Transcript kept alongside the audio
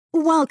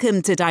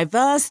Welcome to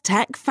Diverse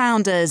Tech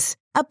Founders,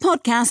 a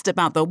podcast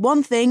about the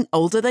one thing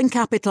older than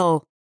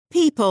capital,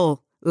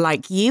 people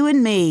like you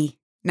and me.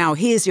 Now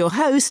here's your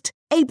host,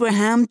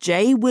 Abraham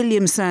J.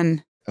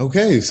 Williamson.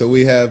 Okay, so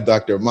we have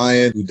Dr.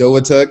 Mayan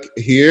Udowatuk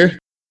here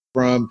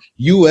from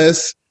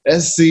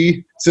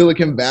USSC,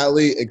 Silicon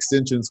Valley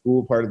Extension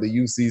School, part of the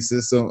UC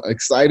system.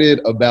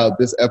 Excited about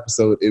this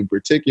episode in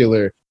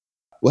particular.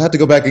 We'll have to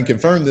go back and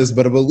confirm this,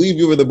 but I believe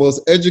you were the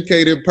most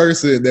educated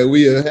person that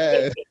we have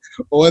had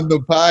on the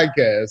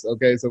podcast.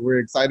 Okay, so we're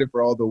excited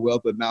for all the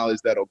wealth of knowledge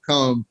that'll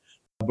come.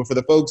 But for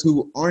the folks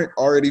who aren't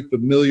already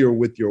familiar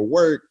with your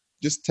work,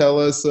 just tell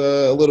us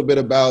a little bit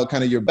about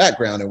kind of your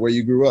background and where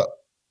you grew up.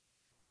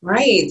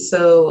 Right.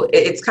 So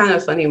it's kind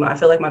of funny. I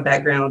feel like my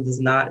background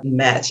does not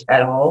match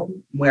at all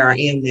where I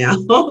am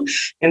now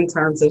in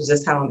terms of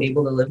just how I'm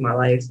able to live my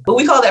life. But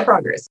we call that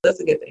progress. That's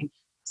a good thing.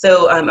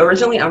 So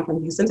originally, I'm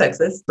from Houston,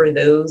 Texas. For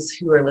those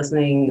who are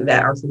listening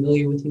that are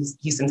familiar with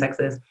Houston,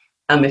 Texas,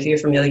 if you're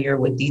familiar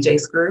with DJ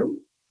Screw,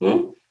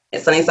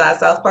 at Sunnyside,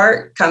 South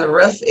Park, kind of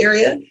rough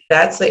area.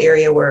 That's the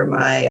area where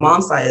my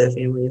mom's side of the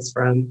family is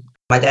from.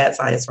 My dad's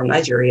side is from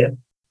Nigeria.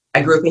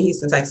 I grew up in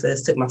Houston,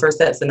 Texas, took my first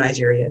steps in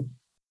Nigeria,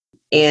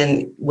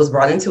 and was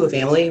brought into a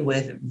family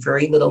with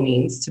very little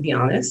means, to be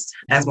honest.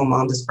 As my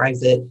mom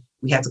describes it,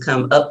 we had to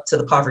come up to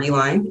the poverty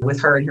line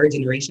with her and her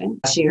generation.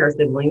 She and her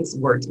siblings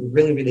worked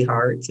really, really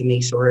hard to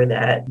make sure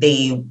that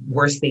they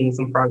were seeing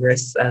some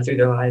progress through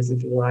their lives and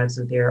through the lives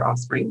of their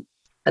offspring.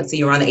 And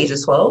so around the age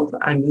of 12,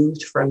 I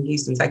moved from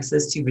Houston,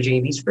 Texas to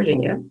Virginia Beach,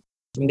 Virginia.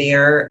 From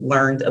there,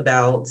 learned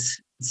about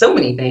so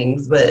many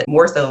things, but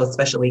more so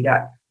especially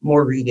got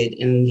more rooted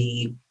in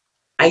the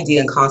idea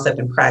and concept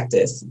and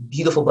practice,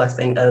 beautiful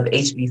blessing of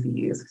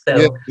HBCUs.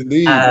 So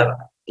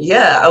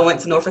I went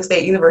to Norfolk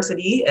State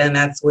University, and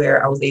that's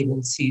where I was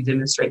able to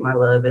demonstrate my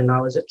love and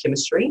knowledge of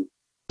chemistry.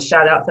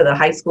 Shout out to the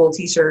high school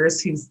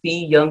teachers who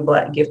see young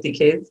Black gifted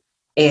kids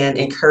and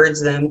encourage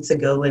them to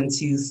go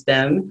into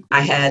STEM. I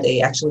had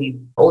a actually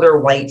older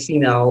white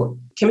female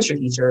chemistry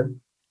teacher,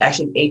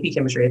 actually AP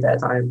chemistry at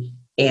that time,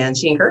 and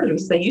she encouraged me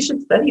to say, you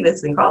should study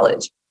this in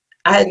college.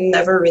 I had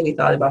never really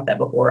thought about that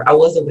before. I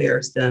was aware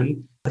of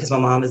STEM because my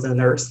mom is a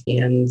nurse,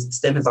 and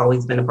STEM has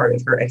always been a part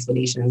of her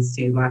explanations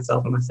to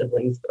myself and my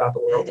siblings about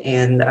the world.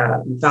 And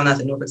found out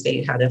that Norfolk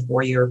State had a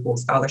 4-year full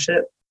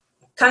scholarship.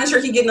 Kind of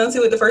tricky getting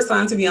onto it the first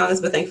time, to be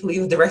honest, but thankfully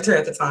the director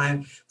at the time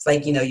was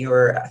like,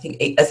 I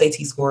think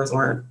SAT scores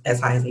weren't as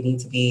high as they need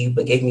to be,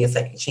 but gave me a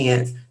second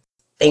chance.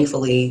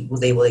 Thankfully,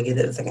 was able to get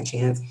it a second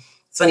chance.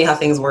 It's funny how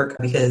things work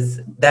because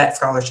that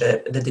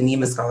scholarship, the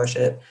DNEMA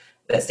scholarship,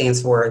 that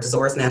stands for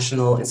DeZores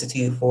National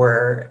Institute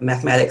for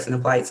Mathematics and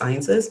Applied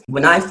Sciences.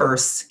 When I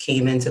first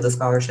came into the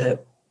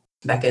scholarship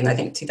back in, I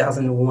think,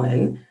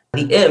 2001,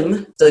 the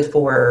M stood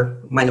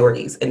for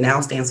minorities and now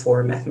stands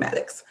for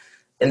mathematics.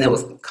 And that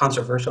was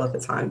controversial at the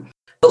time.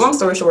 But long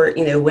story short,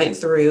 went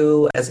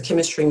through as a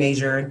chemistry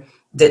major,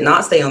 did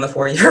not stay on the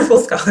 4-year full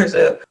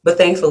scholarship, but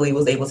thankfully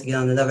was able to get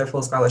on another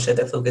full scholarship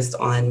that focused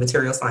on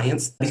material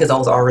science because I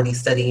was already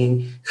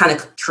studying, kind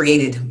of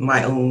created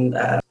my own,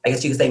 I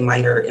guess you could say,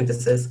 minor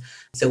emphasis.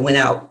 So went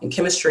out in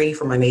chemistry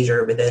for my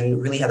major, but then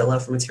really had a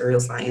love for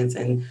material science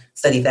and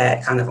studied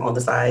that kind of on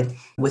the side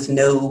with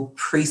no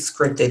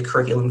pre-scripted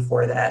curriculum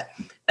for that.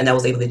 And I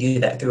was able to do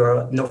that through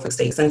our Norfolk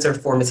State Center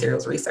for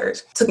Materials Research.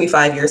 It took me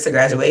 5 years to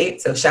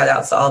graduate. So shout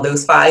out to all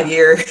those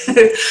 5-year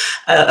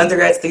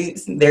undergrad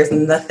students. There's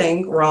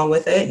nothing wrong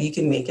with it. You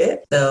can make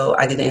it. So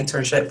I did an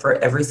internship for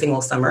every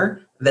single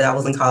summer that I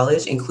was in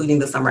college, including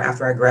the summer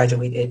after I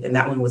graduated. And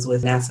that one was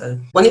with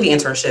NASA. One of the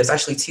internships,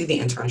 actually 2 of the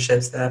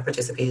internships that I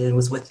participated in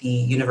was with the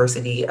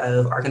University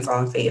of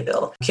Arkansas in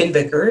Fayetteville. Ken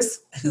Vickers,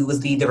 who was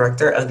the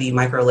director of the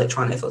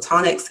Microelectronic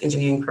Photonics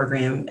Engineering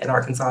program at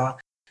Arkansas.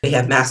 They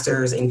have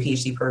master's and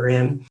PhD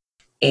program.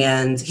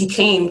 And he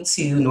came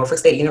to Norfolk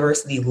State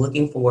University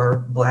looking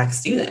for Black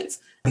students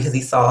because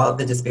he saw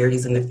the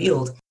disparities in the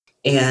field.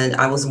 And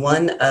I was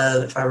one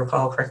of, if I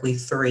recall correctly,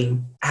 3.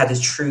 I had a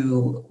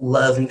true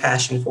love and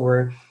passion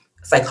for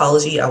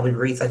psychology. I would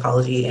read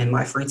psychology in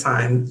my free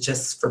time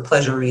just for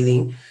pleasure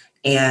reading.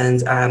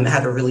 And I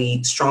had a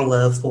really strong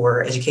love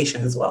for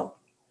education as well.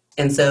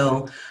 And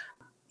so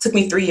it took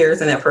me 3 years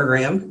in that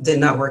program,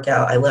 did not work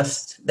out. I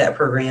left that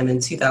program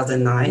in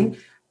 2009.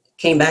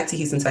 Came back to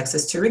Houston,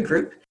 Texas to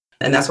regroup.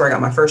 And that's where I got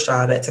my first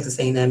job at Texas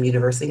A&M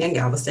University in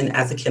Galveston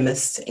as a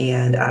chemist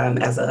and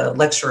as a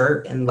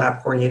lecturer and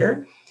lab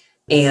coordinator.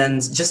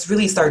 And just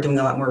really started doing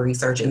a lot more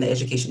research in the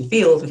education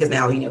field because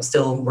now,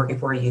 still working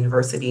for a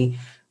university,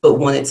 but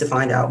wanted to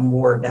find out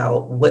more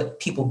about what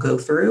people go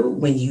through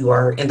when you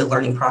are in the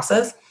learning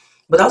process,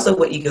 but also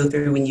what you go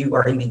through when you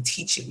are in the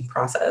teaching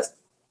process.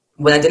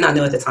 What I did not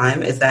know at the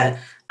time is that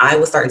I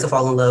was starting to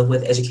fall in love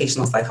with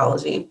educational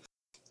psychology.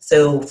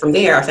 So from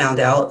there, I found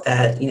out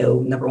that,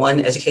 number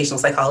one, educational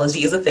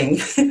psychology is a thing.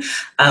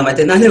 I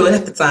did not know it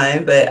at the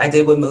time, but I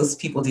did what most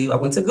people do. I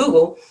went to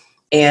Google,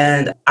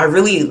 and I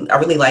really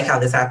like how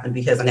this happened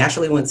because I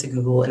naturally went to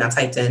Google and I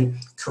typed in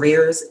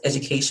careers,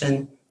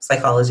 education,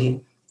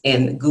 psychology,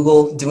 and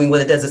Google doing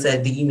what it does, it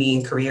said, do you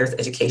mean careers,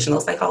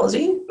 educational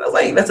psychology? I was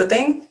like, that's a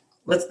thing?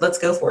 let's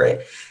go for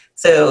it.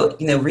 So,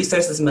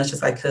 researched as much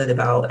as I could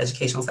about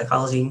educational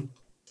psychology,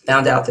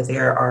 found out that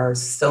there are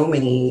so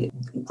many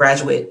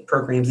graduate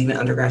programs, even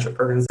undergraduate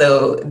programs.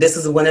 So this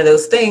is one of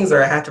those things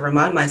where I have to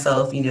remind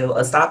myself,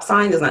 a stop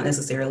sign is not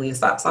necessarily a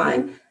stop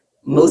sign.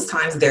 Most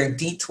times they're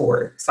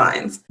detour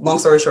signs. Long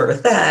story short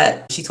with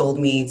that, she told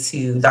me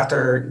to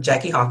Dr.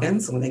 Jackie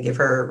Hawkins, I'm going to give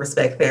her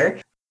respect there,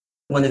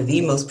 one of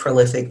the most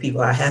prolific people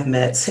I have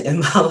met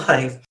in my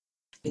life.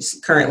 She's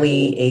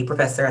currently a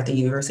professor at the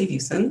University of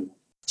Houston.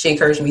 She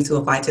encouraged me to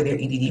apply to their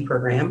EDD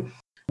program,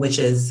 which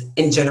is,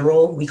 in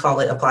general, we call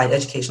it Applied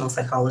Educational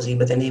Psychology,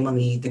 but the name of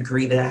the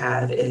degree that I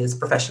have is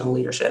Professional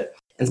Leadership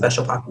in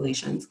Special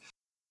Populations.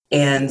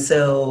 And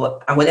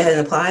so I went ahead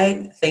and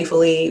applied,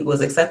 thankfully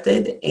was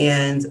accepted,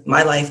 and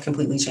my life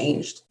completely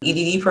changed.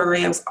 EDD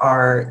programs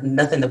are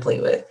nothing to play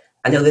with.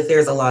 I know that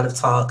there's a lot of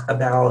talk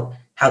about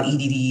how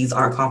EDDs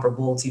aren't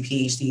comparable to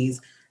PhDs.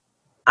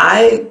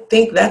 I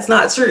think that's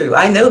not true.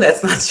 I know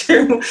that's not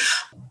true.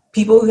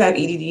 People who have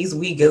EDDs,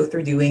 we go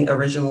through doing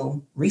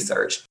original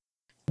research.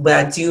 What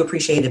I do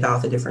appreciate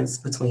about the difference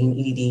between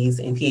EDDs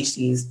and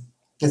PhDs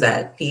is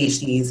that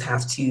PhDs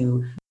have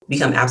to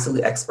become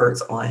absolute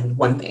experts on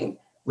one thing,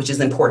 which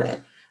is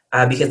important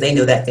because they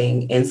know that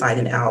thing inside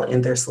and out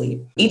in their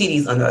sleep.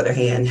 EDDs, on the other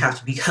hand, have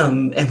to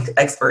become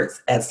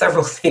experts at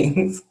several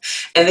things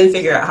and then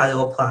figure out how to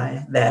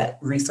apply that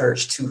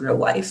research to real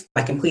life.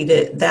 I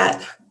completed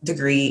that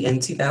degree in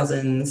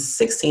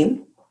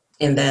 2016.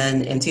 And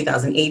then in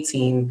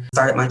 2018,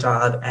 started my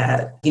job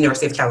at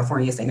University of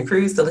California, Santa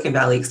Cruz, Silicon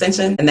Valley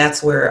Extension. And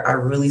that's where I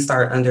really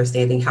started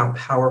understanding how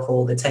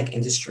powerful the tech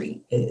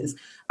industry is.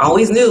 I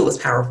always knew it was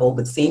powerful,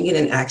 but seeing it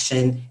in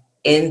action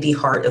in the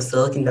heart of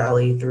Silicon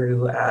Valley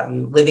through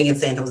living in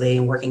San Jose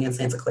and working in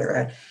Santa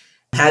Clara,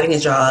 having a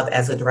job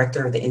as a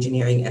director of the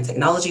engineering and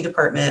technology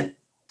department,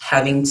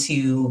 having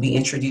to be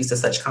introduced to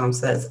such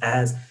concepts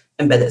as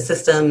embedded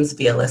systems,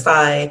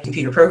 VLSI,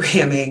 computer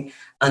programming,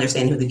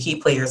 understanding who the key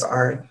players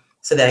are,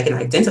 so that I can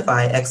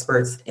identify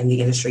experts in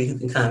the industry who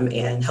can come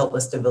and help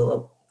us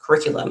develop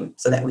curriculum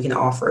so that we can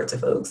offer it to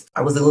folks.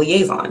 I was a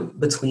liaison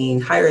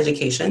between higher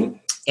education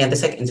and the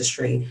tech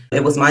industry.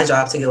 It was my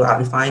job to go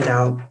out and find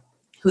out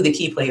who the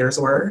key players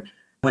were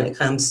when it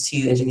comes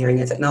to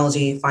engineering and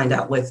technology, find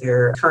out what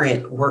their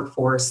current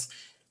workforce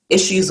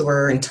issues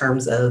were in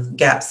terms of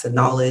gaps in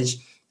knowledge,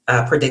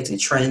 predicted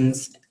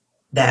trends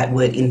that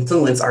would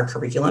influence our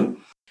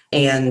curriculum,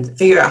 and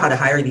figure out how to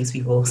hire these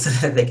people so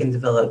that they can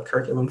develop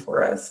curriculum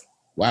for us.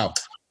 Wow.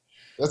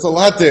 That's a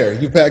lot there.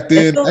 You packed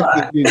in.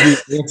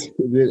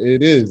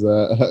 It is.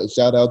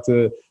 Shout out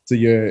to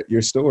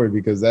your story,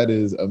 because that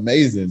is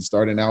amazing.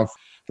 Starting out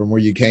from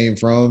where you came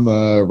from,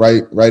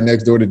 right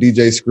next door to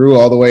DJ Screw,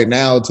 all the way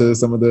now to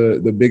some of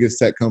the biggest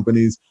tech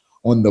companies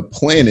on the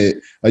planet.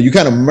 You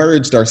kind of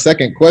merged our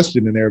second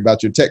question in there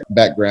about your tech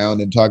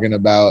background and talking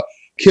about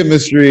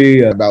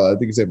chemistry, about, I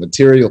think you said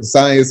material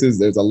sciences.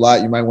 There's a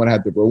lot. You might want to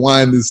have to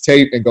rewind this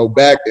tape and go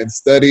back and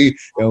study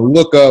and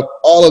look up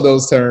all of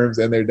those terms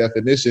and their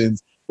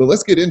definitions. But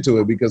let's get into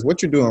it, because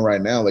what you're doing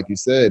right now, like you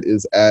said,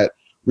 is at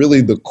really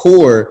the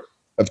core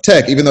of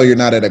tech. Even though you're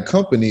not at a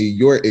company,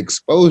 your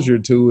exposure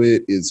to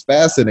it is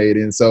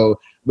fascinating. So,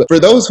 but for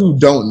those who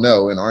don't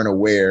know and aren't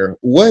aware,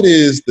 what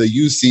is the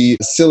UC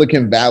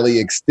Silicon Valley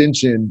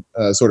Extension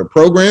sort of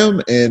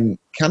program, and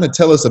kind of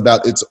tell us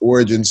about its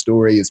origin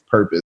story, its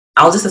purpose?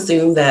 I'll just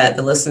assume that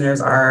the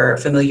listeners are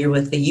familiar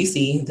with the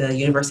UC, the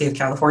University of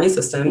California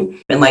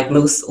system. And like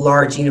most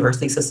large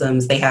university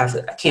systems, they have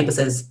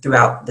campuses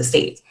throughout the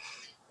state.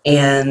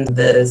 And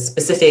the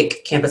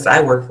specific campus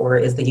I work for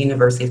is the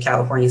University of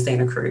California,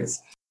 Santa Cruz,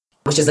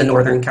 which is in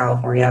Northern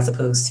California as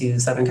opposed to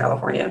Southern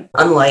California.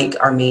 Unlike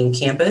our main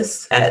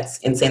campus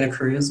in Santa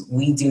Cruz,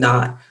 we do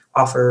not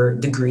offer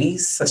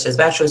degrees such as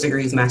bachelor's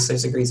degrees,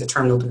 master's degrees, or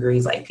terminal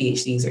degrees like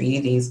PhDs or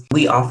EDDs.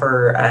 We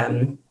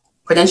offer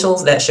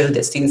credentials that show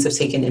that students have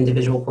taken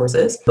individual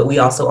courses, but we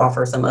also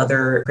offer some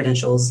other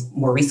credentials,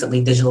 more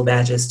recently digital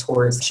badges,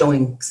 towards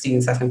showing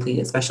students have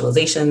completed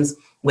specializations,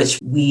 which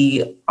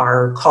we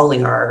are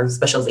calling our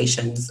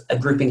specializations a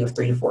grouping of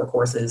 3 to 4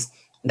 courses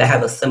that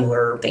have a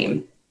similar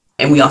theme.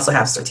 And we also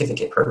have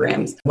certificate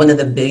programs. One of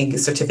the big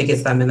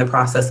certificates that I'm in the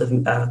process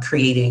of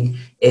creating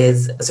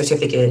is a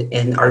certificate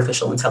in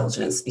artificial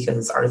intelligence,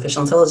 because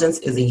artificial intelligence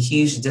is a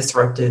huge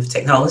disruptive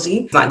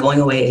technology. It's not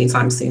going away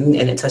anytime soon,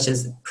 and it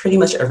touches pretty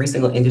much every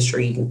single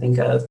industry you can think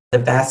of. The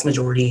vast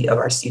majority of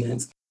our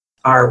students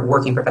are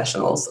working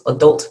professionals,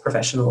 adult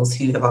professionals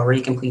who have already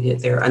completed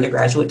their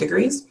undergraduate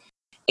degrees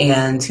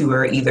and who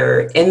are either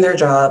in their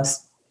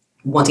jobs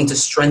wanting to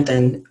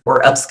strengthen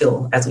or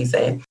upskill, as we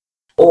say,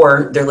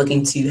 or they're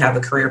looking to have a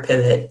career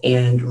pivot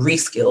and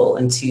reskill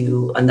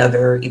into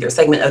another either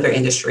segment of their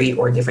industry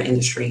or a different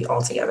industry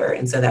altogether.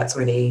 And so that's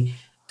where they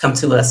come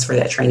to us for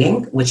that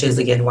training, which is,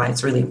 again, why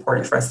it's really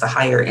important for us to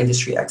hire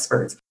industry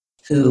experts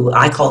who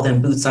I call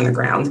them boots on the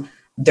ground.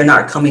 They're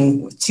not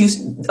coming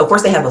to, of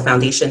course, they have a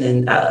foundation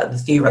in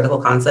the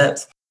theoretical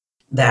concepts,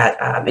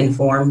 that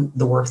inform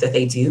the work that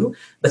they do,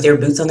 but they're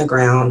boots on the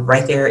ground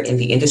right there in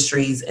the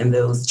industries and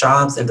those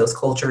jobs and those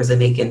cultures,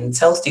 and they can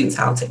tell students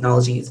how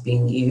technology is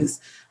being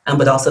used,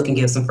 but also can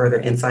give some further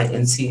insight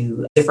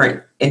into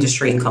different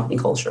industry and company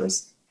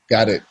cultures.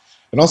 Got it.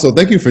 And also,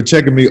 thank you for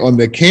checking me on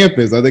the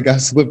campus. I think I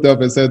slipped up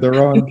and said the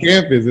wrong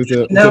campus.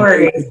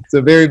 It's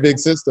a very big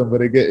system,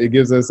 but it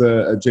gives us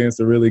a chance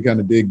to really kind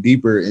of dig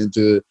deeper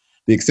into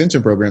the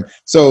extension program.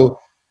 So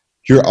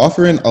you're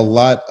offering a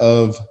lot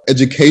of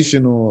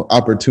educational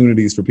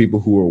opportunities for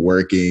people who are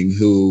working,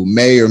 who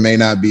may or may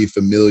not be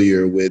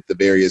familiar with the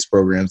various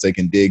programs. They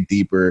can dig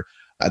deeper.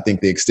 I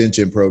think the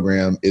extension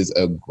program is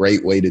a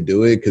great way to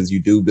do it because you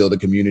do build a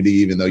community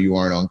even though you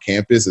aren't on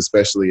campus,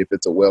 especially if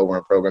it's a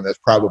well-run program. That's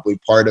probably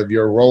part of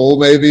your role,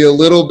 maybe a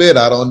little bit.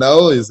 I don't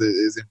know, is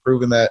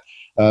improving that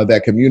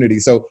community.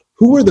 So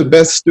who are the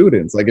best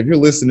students? Like if you're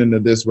listening to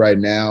this right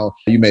now,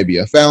 you may be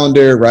a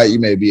founder, right? You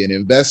may be an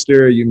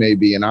investor, you may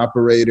be an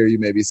operator, you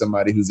may be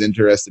somebody who's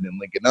interested in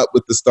linking up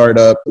with the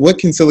startup. What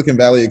can Silicon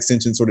Valley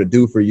Extension sort of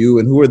do for you,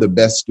 and who are the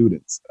best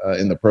students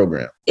in the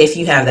program? If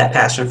you have that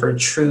passion for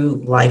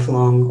true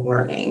lifelong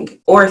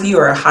learning, or if you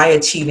are a high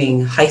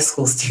achieving high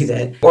school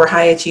student or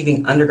high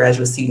achieving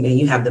undergraduate student and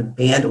you have the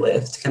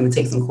bandwidth to come and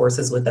take some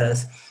courses with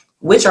us,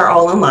 which are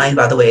all online,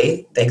 by the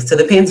way, thanks to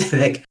the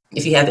pandemic.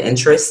 If you have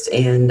interest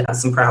and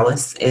some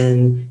prowess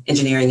in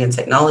engineering and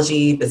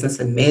technology, business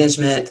and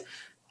management,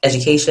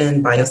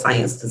 education,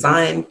 bioscience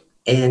design,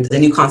 and the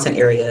new content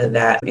area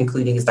that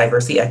including is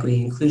diversity,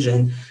 equity,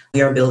 inclusion,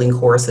 we are building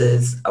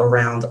courses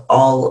around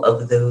all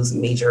of those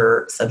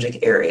major subject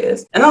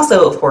areas. And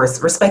also, of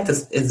course, respect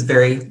is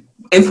very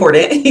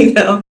important,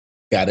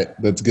 Got it.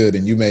 That's good.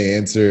 And you may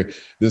answer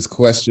this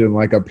question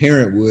like a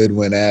parent would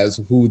when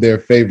asked who their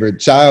favorite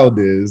child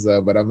is.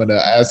 But I'm going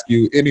to ask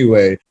you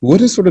anyway,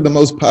 what is sort of the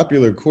most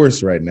popular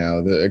course right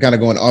now? Kind of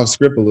going off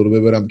script a little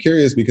bit, but I'm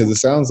curious because it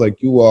sounds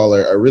like you all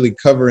are really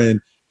covering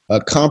a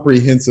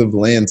comprehensive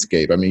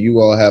landscape. I mean, you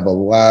all have a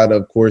lot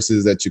of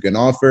courses that you can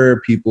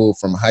offer, people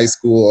from high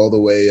school all the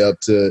way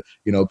up to,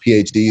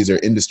 PhDs or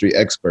industry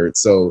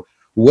experts. So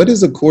what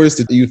is a course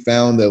that you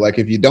found that, like,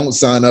 if you don't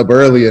sign up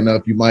early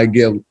enough, you might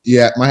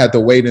have to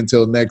wait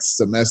until next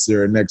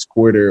semester or next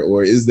quarter?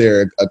 Or is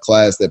there a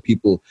class that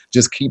people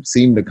just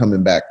seem to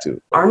coming back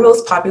to? Our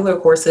most popular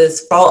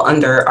courses fall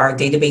under our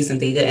database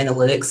and data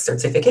analytics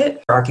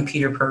certificate, our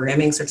computer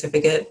programming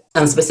certificate.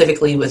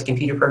 Specifically with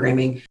computer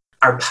programming,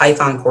 our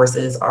Python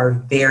courses are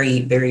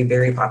very, very,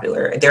 very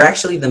popular. They're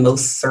actually the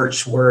most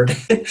searched word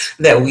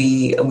that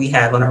we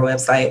have on our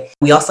website.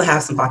 We also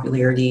have some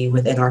popularity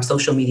within our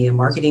social media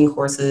marketing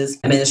courses,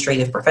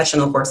 administrative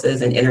professional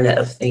courses, and Internet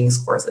of Things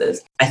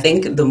courses. I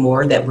think the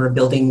more that we're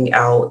building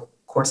out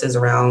courses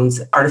around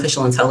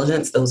artificial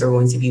intelligence, those are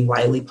going to be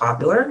widely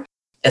popular,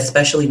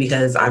 especially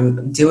because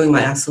I'm doing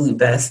my absolute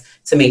best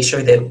to make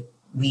sure that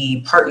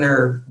we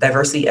partner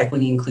diversity,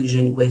 equity,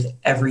 inclusion with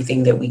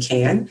everything that we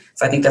can.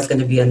 So I think that's going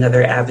to be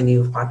another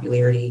avenue of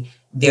popularity.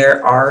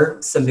 There are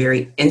some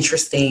very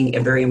interesting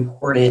and very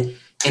important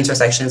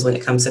intersections when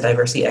it comes to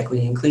diversity,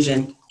 equity,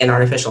 inclusion, and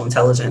artificial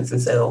intelligence.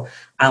 And so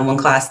one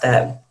class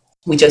that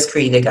we just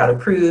created, got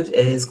approved,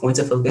 is going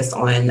to focus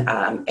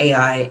on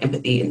AI,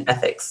 empathy, and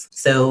ethics.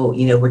 So,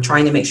 we're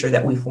trying to make sure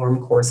that we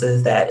form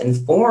courses that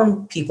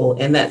inform people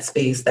in that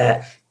space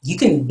that you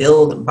can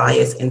build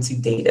bias into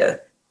data.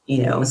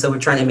 And so we're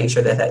trying to make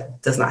sure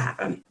that does not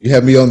happen. You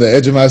have me on the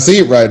edge of my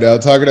seat right now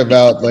talking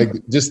about like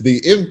just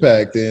the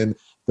impact and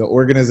the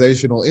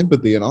organizational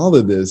empathy and all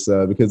of this,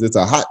 because it's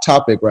a hot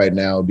topic right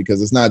now,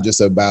 because it's not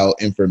just about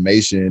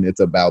information,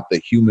 it's about the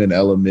human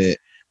element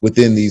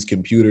within these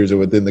computers or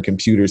within the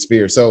computer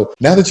sphere. So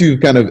now that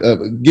you've kind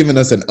of given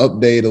us an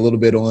update a little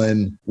bit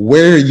on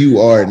where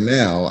you are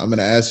now, I'm going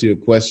to ask you a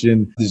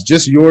question. It's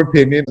just your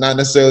opinion, not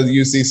necessarily the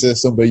UC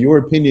system, but your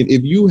opinion.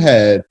 If you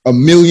had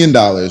 $1 million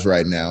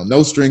right now,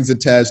 no strings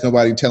attached,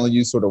 nobody telling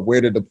you sort of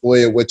where to deploy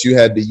it, what you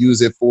had to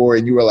use it for,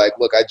 and you were like,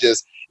 look,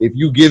 if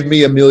you give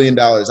me $1 million,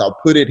 I'll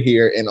put it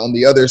here, and on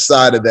the other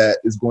side of that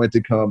is going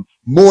to come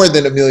more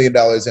than $1 million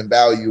in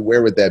value,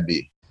 where would that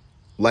be?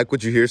 Like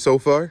what you hear so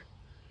far?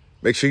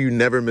 Make sure you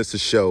never miss a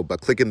show by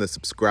clicking the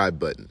subscribe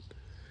button.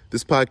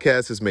 This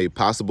podcast is made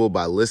possible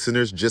by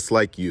listeners just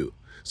like you.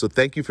 So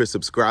thank you for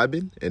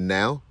subscribing. And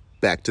now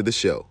back to the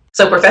show.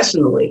 So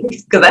professionally,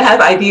 because I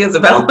have ideas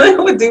about what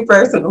I would do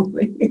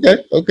personally.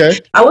 Okay.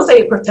 I would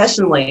say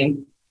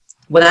professionally,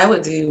 what I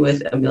would do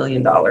with $1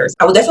 million,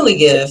 I would definitely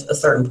give a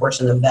certain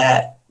portion of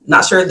that.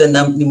 Not sure the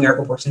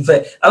numerical portion,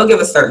 but I would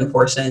give a certain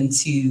portion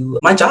to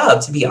my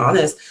job, to be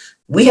honest.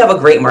 We have a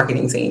great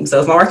marketing team.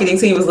 So if my marketing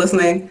team is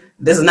listening,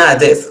 this is not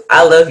this.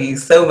 I love you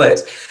so much.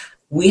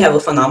 We have a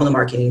phenomenal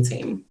marketing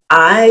team.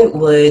 I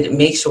would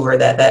make sure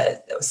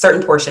that a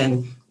certain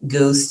portion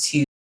goes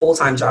to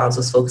full-time jobs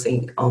with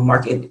focusing on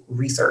market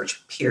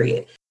research,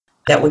 period.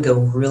 That would go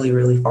really,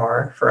 really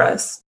far for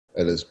us.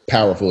 That is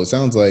powerful. It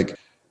sounds like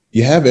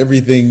you have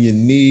everything you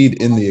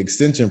need in the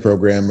extension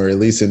program, or at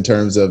least in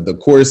terms of the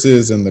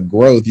courses and the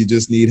growth. You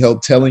just need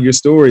help telling your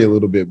story a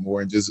little bit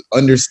more and just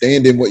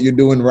understanding what you're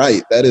doing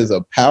right. That is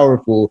a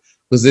powerful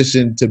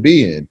position to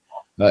be in.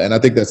 And I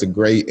think that's a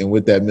great, and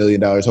with that $1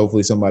 million,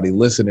 hopefully somebody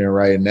listening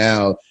right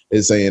now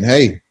is saying,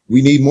 hey,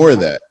 we need more of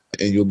that.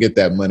 And you'll get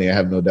that money. I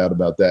have no doubt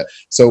about that.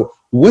 So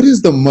what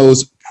is the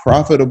most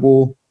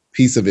profitable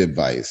piece of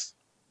advice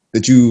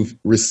that you've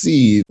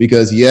received?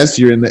 Because yes,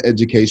 you're in the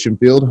education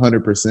field,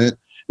 100%.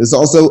 It's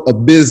also a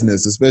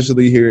business,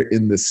 especially here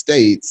in the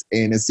States.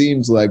 And it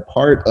seems like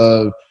part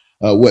of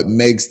what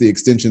makes the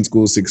extension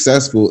school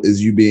successful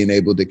is you being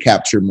able to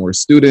capture more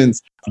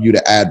students, for you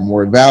to add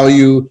more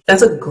value.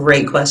 That's a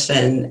great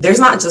question. There's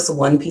not just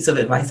one piece of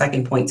advice I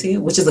can point to,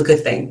 which is a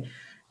good thing.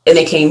 And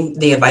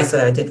the advice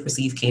that I did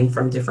receive came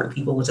from different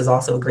people, which is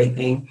also a great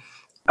thing.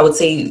 I would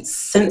say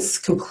since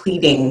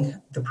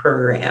completing the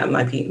program,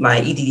 my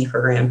EDD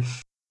program,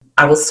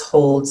 I was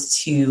told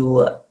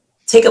to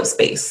take up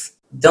space.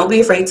 Don't be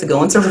afraid to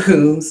go into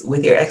rooms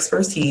with your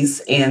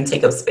expertise and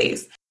take up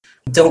space.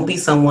 Don't be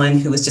someone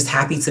who is just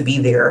happy to be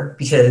there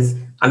because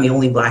I'm the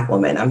only Black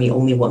woman, I'm the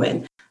only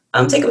woman.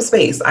 Take up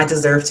space. I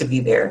deserve to be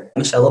there.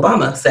 Michelle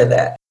Obama said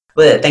that.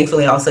 But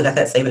thankfully, I also got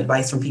that same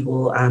advice from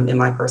people in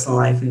my personal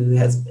life who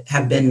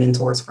have been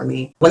mentors for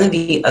me. One of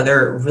the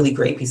other really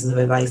great pieces of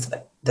advice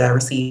that I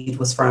received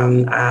was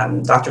from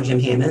Dr. Jim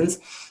Hammonds.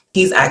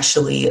 He's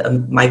actually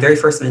my very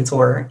first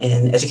mentor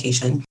in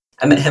education.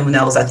 I met him when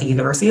I was at the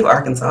University of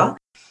Arkansas.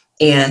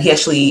 And he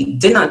actually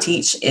did not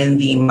teach in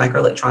the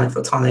microelectronic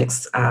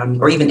photonics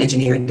or even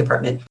engineering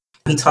department.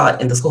 He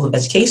taught in the School of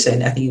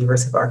Education at the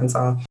University of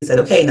Arkansas. He said,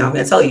 okay, now I'm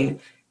going to tell you,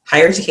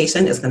 higher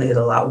education is going to get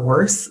a lot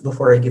worse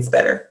before it gets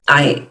better.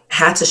 I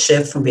had to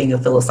shift from being a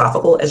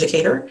philosophical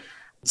educator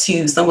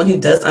to someone who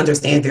does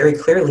understand very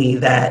clearly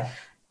that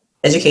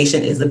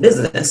education is a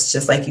business,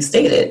 just like you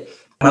stated.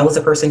 I was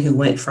a person who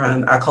went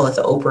from, I call it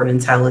the Oprah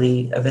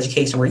mentality of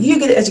education, where you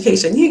get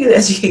education,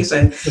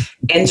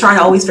 and trying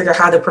to always figure out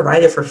how to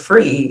provide it for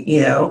free,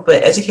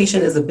 but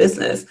education is a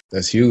business.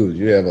 That's huge.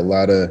 You have a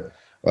lot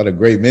of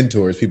great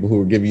mentors, people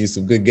who are giving you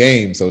some good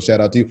games. So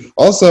shout out to you.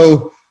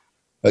 Also,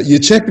 you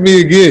checked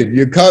me again.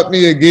 You caught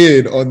me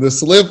again on the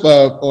slip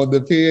up on the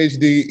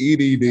PhD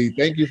EDD.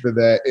 Thank you for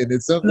that. And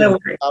it's something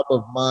that's top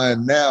of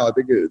mind now. I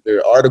think there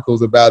are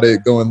articles about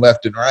it going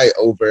left and right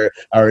over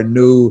our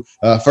new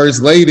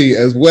First Lady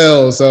as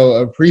well. So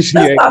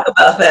appreciate. Let's talk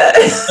about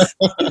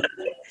that.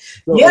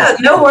 Yeah,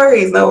 no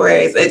worries.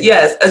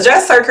 Yes,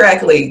 address her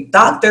correctly.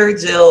 Dr.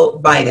 Jill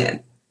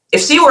Biden.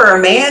 If she were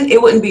a man, it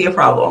wouldn't be a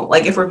problem.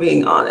 Like, if we're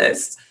being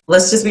honest.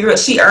 Let's just be real.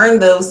 She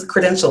earned those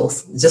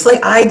credentials just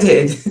like I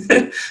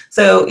did.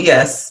 So,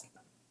 yes.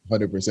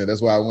 100%.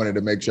 That's why I wanted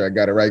to make sure I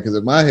got it right. Because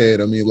in my head,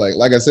 I mean,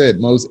 like I said,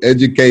 most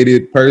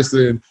educated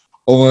person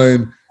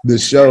on the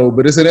show,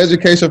 but it's an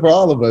education for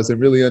all of us and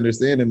really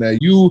understanding that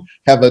you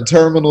have a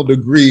terminal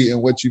degree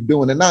in what you're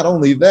doing. And not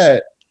only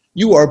that,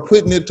 you are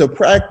putting it to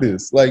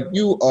practice. Like,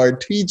 you are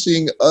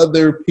teaching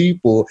other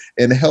people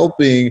and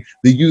helping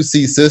the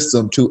UC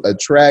system to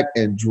attract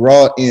and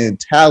draw in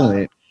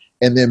talent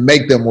and then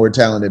make them more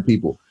talented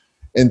people.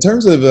 In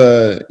terms of,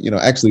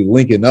 actually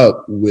linking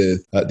up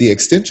with the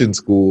extension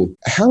school,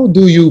 how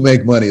do you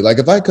make money? Like,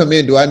 if I come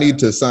in, do I need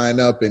to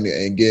sign up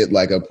and get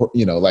like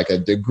a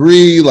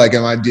degree? Like,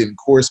 am I getting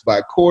course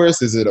by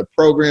course? Is it a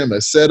program,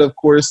 a set of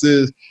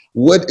courses?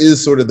 What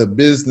is sort of the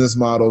business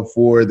model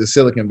for the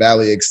Silicon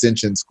Valley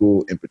Extension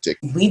School in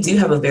particular? We do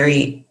have a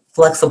very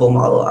flexible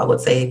model, I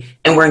would say,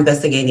 and we're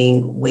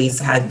investigating ways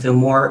to have even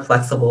more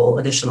flexible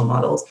additional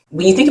models.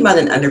 When you think about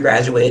an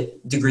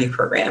undergraduate degree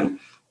program,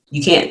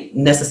 you can't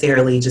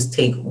necessarily just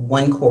take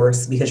one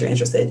course because you're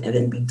interested and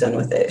then be done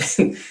with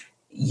it.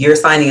 You're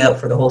signing up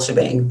for the whole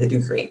shebang, the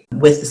degree.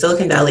 With the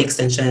Silicon Valley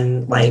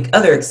Extension, like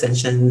other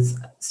extensions,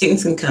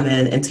 students can come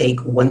in and take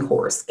one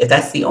course. If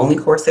that's the only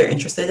course they're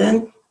interested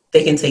in,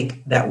 they can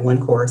take that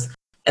one course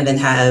and then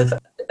have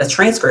a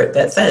transcript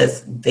that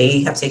says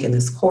they have taken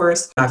this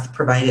course. I've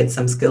provided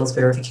some skills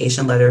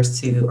verification letters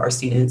to our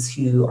students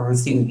who are on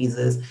student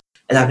visas,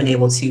 and I've been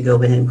able to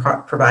go in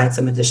and provide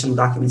some additional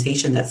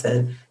documentation that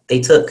said they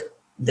took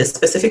this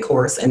specific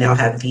course and now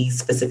have these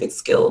specific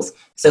skills.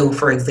 So,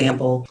 for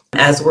example,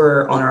 as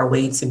we're on our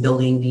way to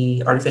building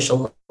the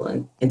artificial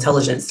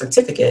intelligence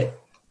certificate,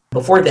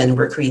 before then,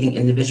 we're creating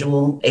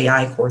individual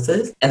AI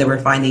courses, and then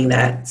we're finding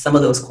that some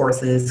of those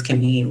courses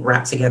can be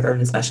wrapped together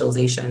in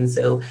specializations.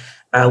 So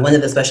one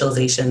of the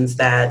specializations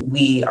that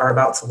we are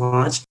about to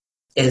launch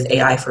is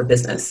AI for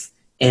business,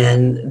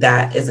 and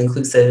that is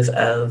inclusive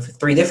of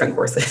 3 different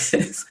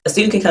courses. A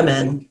student can come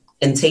in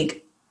and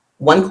take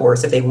one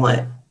course if they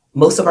want.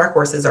 Most of our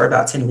courses are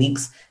about 10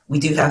 weeks. We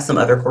do have some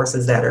other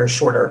courses that are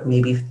shorter,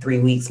 maybe 3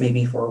 weeks,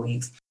 maybe 4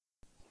 weeks.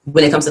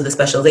 When it comes to the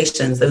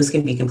specializations, those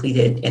can be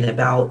completed in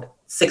about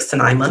 6 to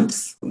 9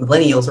 months.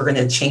 Millennials are going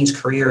to change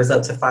careers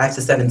up to 5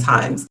 to 7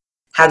 times.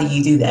 How do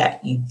you do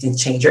that? You can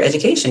change your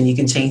education. You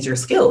can change your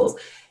skills.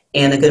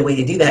 And a good way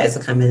to do that is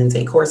to come in and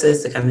take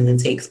courses, to come in and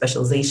take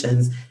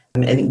specializations,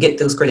 and get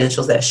those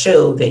credentials that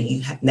show that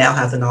you now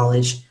have the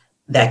knowledge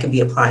that can be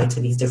applied to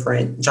these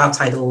different job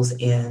titles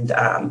and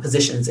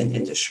positions in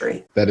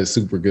industry. That is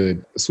super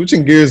good.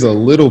 Switching gears a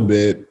little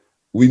bit,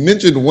 We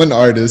mentioned one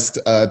artist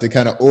to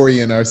kind of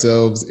orient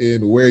ourselves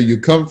in where you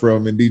come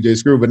from in DJ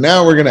Screw, but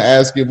now we're going to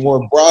ask you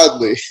more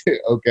broadly,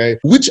 okay?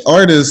 Which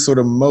artist sort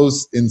of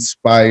most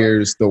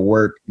inspires the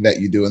work that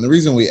you do? And the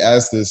reason we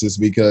ask this is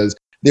because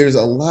there's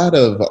a lot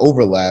of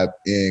overlap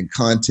in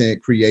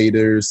content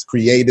creators,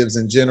 creatives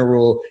in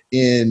general,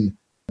 in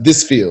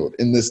this field,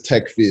 in this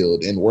tech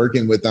field, and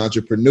working with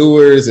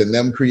entrepreneurs and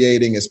them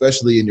creating,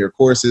 especially in your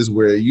courses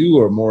where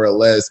you are more or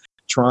less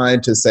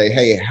trying to say,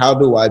 hey, how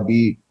do I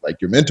be,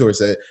 like your mentor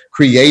said,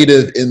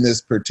 creative in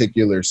this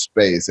particular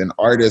space? And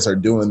artists are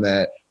doing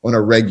that on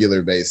a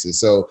regular basis.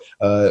 So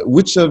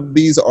which of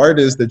these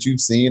artists that you've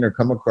seen or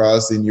come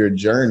across in your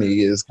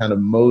journey is kind of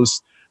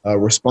most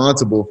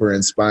responsible for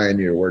inspiring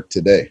your work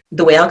today?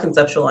 The way I'll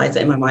conceptualize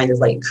it in my mind is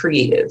like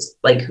creatives,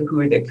 like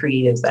who are the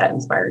creatives that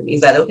inspire me?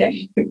 Is that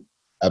okay?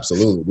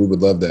 Absolutely. We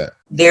would love that.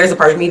 There's a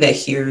part of me that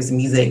hears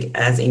music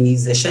as a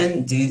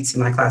musician due to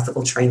my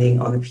classical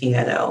training on the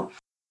piano.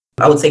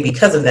 I would say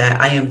because of that,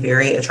 I am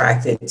very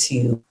attracted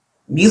to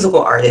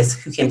musical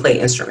artists who can play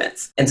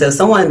instruments. And so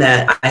someone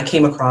that I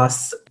came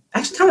across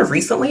actually kind of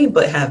recently,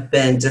 but have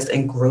been just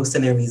engrossed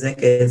in their music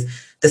is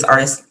this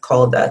artist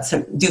called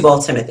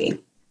Duval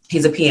Timothy.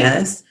 He's a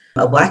pianist,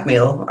 a Black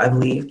male, I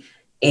believe.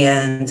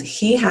 And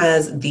he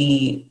has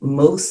the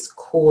most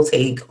cool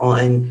take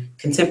on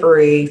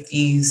contemporary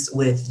fused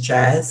with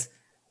jazz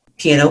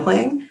piano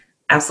playing.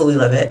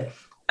 Absolutely love it.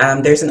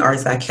 There's an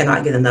artist I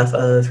cannot get enough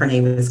of. Her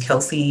name is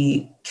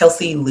Kelsey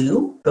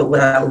Liu. But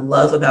what I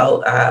love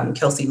about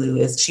Kelsey Liu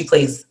is she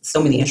plays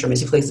so many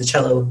instruments. She plays the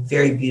cello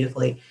very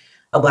beautifully.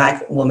 A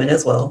Black woman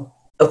as well.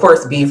 Of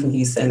course, being from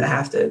Houston, I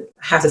have to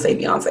say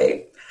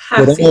Beyonce.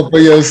 Put on for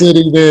your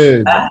city,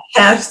 then. I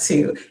have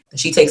to.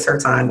 She takes her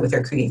time with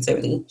her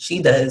creativity.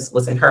 She does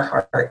what's in her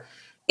heart.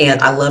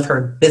 And I love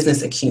her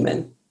business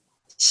acumen.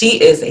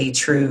 She is a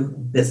true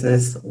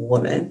business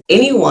woman.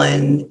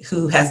 Anyone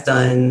who has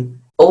done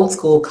old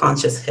school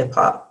conscious hip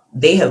hop,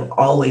 they have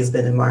always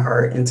been in my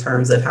heart in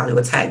terms of how to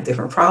attack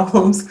different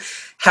problems,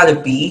 how to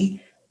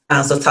be.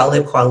 So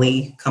Talib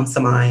Kweli comes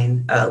to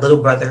mind,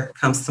 Little Brother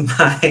comes to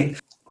mind.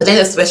 But then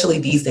especially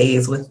these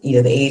days with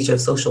the age of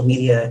social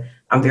media,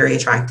 I'm very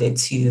attracted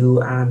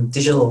to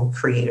digital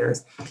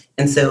creators.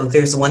 And so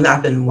there's one that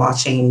I've been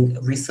watching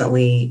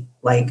recently,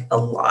 like a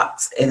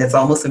lot. And it's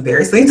almost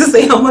embarrassing to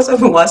say how much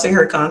I've been watching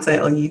her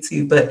content on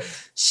YouTube, but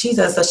she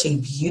does such a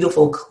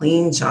beautiful,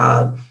 clean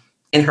job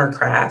in her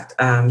craft.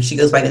 She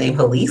goes by the name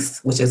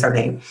Halise, which is her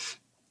name.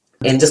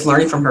 And just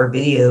learning from her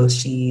videos,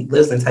 she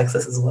lives in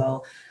Texas as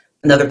well.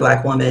 Another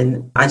Black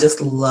woman. I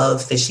just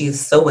love that she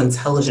is so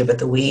intelligent, but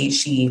the way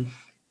she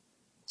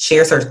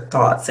shares her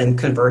thoughts and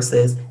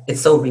converses, it's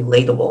so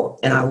relatable.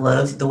 And I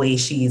love the way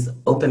she's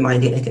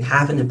open-minded and can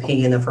have an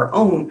opinion of her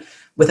own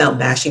without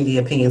bashing the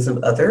opinions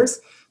of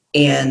others.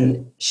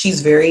 And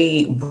she's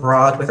very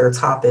broad with her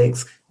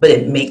topics, but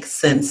it makes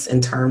sense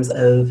in terms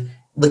of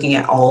looking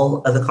at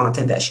all of the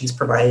content that she's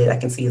provided. I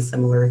can see a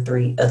similar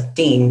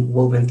theme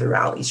woven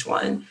throughout each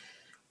one.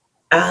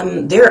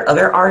 There are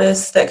other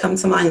artists that come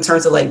to mind in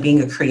terms of like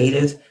being a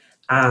creative.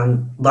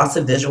 Lots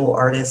of visual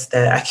artists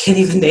that I can't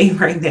even name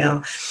right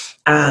now.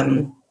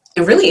 And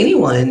really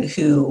anyone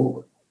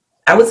who,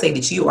 I would say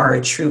that you are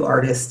a true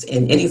artist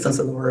in any sense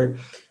of the word,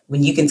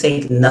 when you can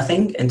take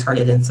nothing and turn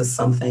it into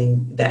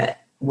something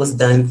that was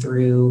done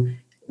through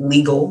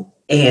legal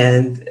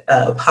and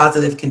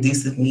positive,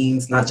 conducive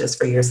means, not just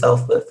for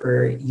yourself, but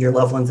for your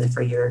loved ones and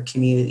for your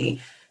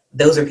community.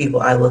 Those are people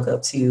I look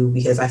up to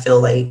because I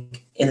feel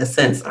like, in a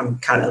sense, I'm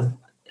kind of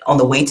on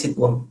the way to,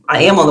 well,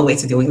 I am on the way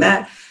to doing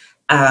that.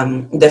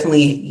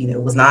 Definitely,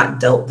 was not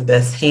dealt the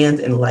best hand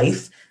in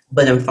life,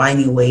 but I'm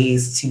finding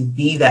ways to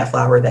be that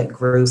flower that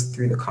grows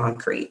through the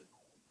concrete.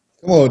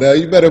 Come on now,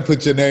 you better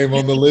put your name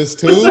on the list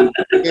too.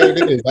 There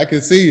it is. I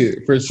can see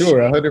it for sure,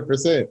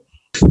 100%.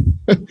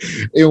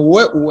 In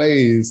what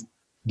ways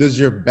does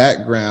your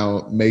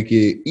background make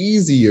it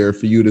easier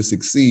for you to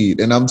succeed?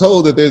 And I'm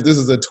told that this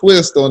is a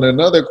twist on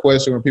another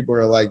question where people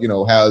are like,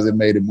 how has it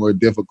made it more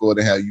difficult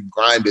and how you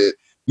grind it?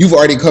 You've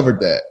already covered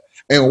that.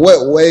 In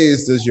what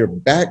ways does your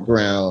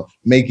background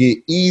make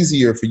it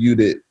easier for you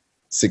to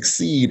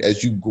succeed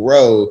as you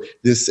grow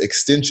this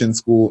extension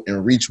school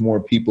and reach more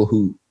people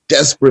who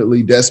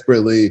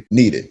desperately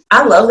need it?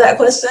 I love that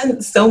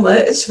question so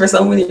much for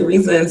so many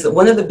reasons.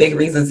 One of the big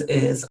reasons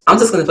is, I'm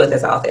just going to put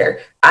this out there.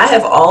 I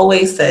have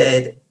always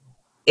said,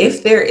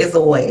 if there is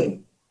a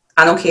way,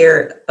 I don't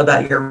care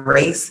about your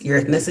race,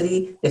 your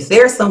ethnicity, if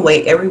there's some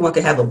way everyone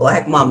could have a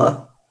Black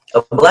mama,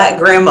 a Black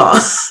grandma,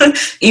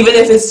 even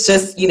if it's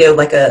just,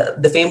 like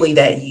the family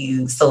that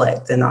you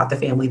select and not the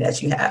family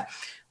that you have.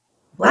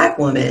 Black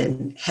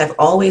women have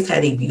always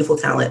had a beautiful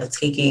talent of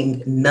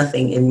taking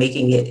nothing and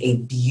making it a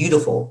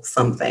beautiful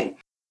something.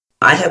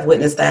 I have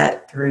witnessed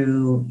that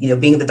through,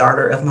 being the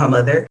daughter of my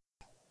mother,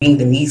 being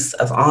the niece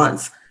of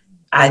aunts.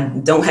 I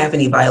don't have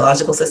any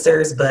biological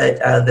sisters, but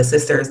the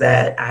sisters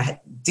that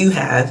I do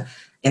have,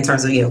 in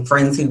terms of,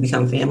 friends who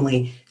become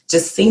family,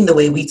 just seeing the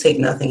way we take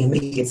nothing and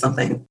make it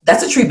something,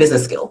 that's a true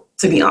business skill,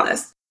 to be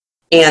honest.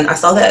 And I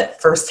saw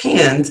that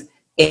firsthand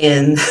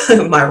in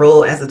my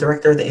role as the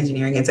director of the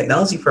engineering and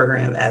technology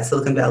program at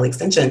Silicon Valley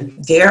Extension,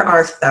 there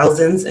are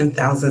thousands and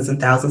thousands and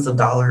thousands of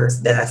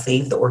dollars that I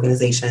saved the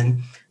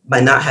organization by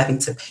not having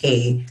to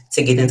pay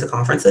to get into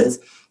conferences,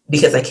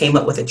 because I came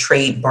up with a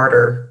trade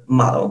barter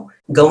model,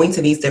 going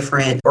to these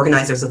different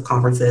organizers of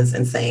conferences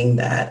and saying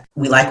that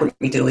we like what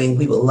you're doing.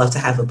 We would love to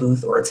have a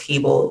booth or a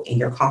table in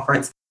your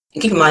conference.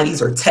 And keep in mind,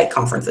 these are tech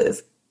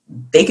conferences.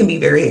 They can be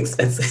very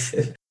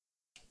expensive.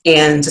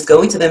 And just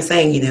going to them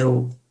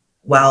saying,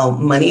 while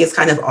money is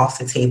kind of off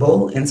the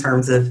table in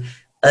terms of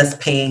us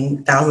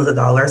paying thousands of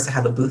dollars to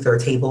have a booth or a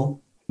table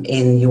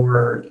in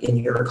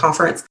your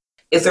conference,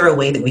 is there a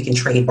way that we can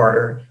trade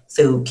barter?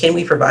 So can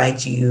we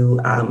provide you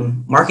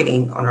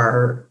marketing on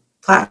our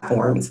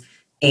platforms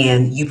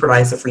and you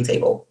provide us a free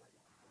table?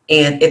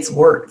 And it's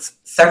worked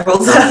several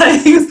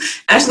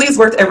times. Actually, it's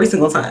worked every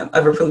single time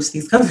I've approached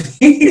these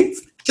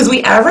companies. Because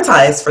we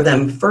advertise for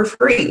them for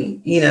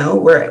free,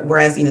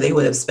 whereas, they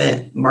would have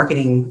spent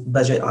marketing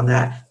budget on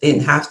that. They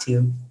didn't have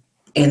to,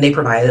 and they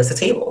provided us a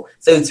table.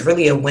 So it's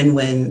really a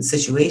win-win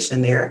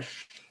situation there.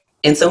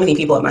 And so many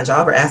people at my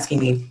job are asking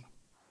me,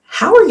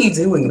 how are you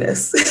doing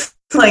this?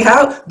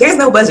 There's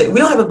no budget. We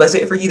don't have a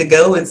budget for you to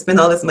go and spend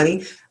all this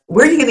money.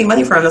 Where are you getting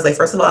money from? I was like,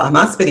 first of all, I'm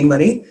not spending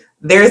money.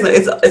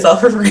 It's all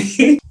for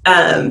free.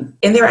 And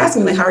they were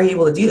asking me, how are you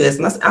able to do this?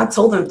 And I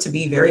told them to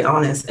be very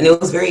honest. And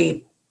it was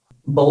very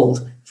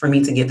bold for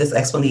me to give this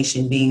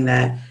explanation, being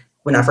that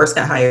when I first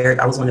got hired,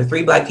 I was one of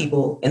 3 Black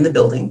people in the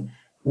building,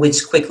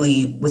 which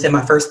quickly, within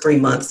my first 3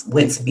 months,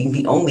 went to being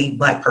the only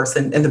Black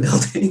person in the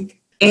building.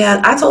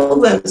 And I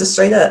told them just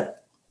straight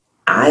up,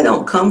 I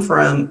don't come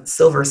from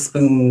silver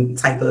spoon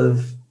type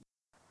of,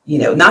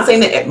 not saying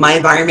that my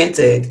environment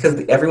did,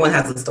 because everyone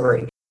has a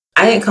story.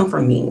 I didn't come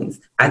from means.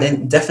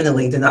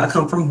 Definitely did not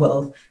come from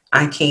wealth.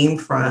 I came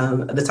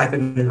from the type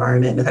of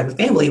environment, the type of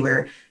family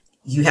where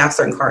you have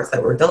certain cards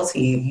that were dealt to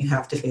you. You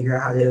have to figure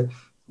out how to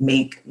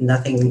make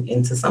nothing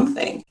into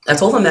something. I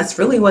told them that's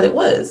really what it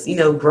was.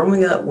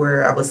 Growing up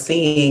where I was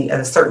seeing at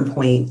a certain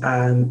point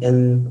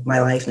in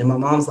my life and in my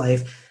mom's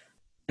life,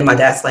 and my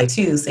dad's life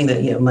too, seeing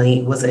that,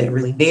 money wasn't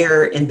really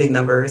there in big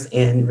numbers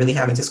and really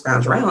having to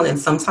scrounge around. And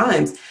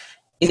sometimes,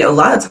 a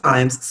lot of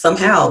times,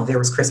 somehow there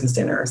was Christmas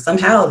dinner,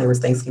 somehow there was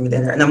Thanksgiving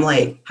dinner. And I'm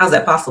like, how's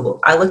that possible?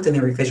 I looked in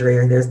the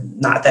refrigerator, there's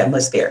not that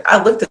much there.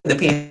 I looked in the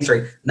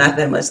pantry, not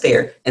that much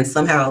there. And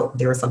somehow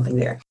there was something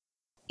there.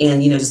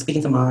 And, just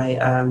speaking to my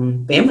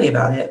family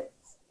about it,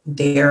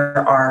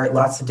 there are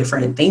lots of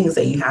different things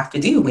that you have to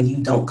do when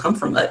you don't come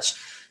from much,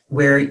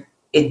 where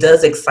it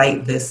does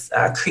excite this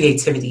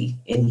creativity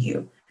in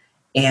you.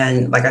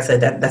 And like I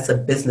said, that's a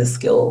business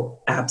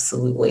skill,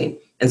 absolutely.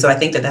 And so I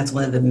think that that's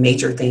one of the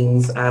major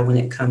things when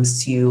it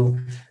comes to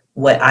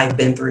what I've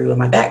been through in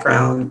my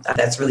background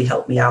that's really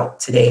helped me out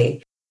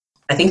today.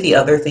 I think the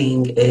other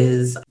thing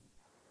is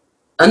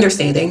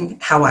understanding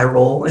how I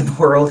roll in the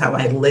world, how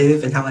I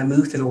live and how I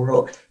move through the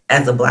world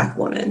as a Black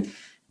woman.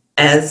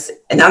 And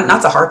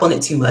not to harp on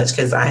it too much,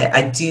 because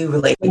I do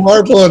relate.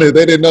 Harp on it.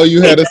 They didn't know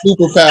you had a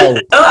superpower.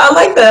 Oh, I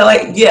like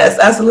that. Yes,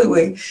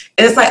 absolutely. And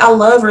it's I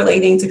love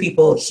relating to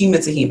people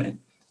human to human.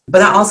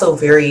 But I also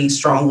very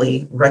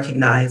strongly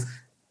recognize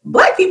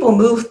Black people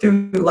move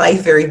through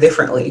life very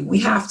differently. We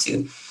have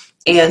to.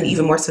 And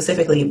even more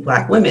specifically,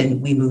 Black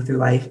women, we move through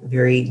life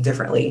very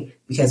differently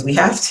because we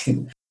have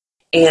to.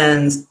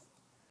 And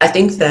I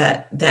think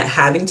that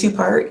having to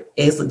part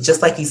is,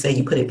 just like you say,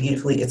 you put it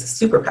beautifully,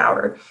 it's a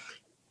superpower.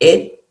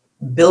 It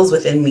builds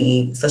within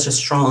me such a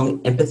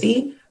strong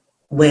empathy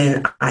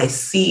when I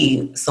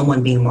see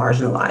someone being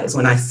marginalized,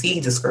 when I see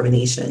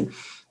discrimination,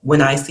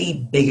 when I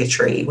see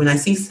bigotry, when I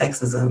see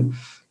sexism,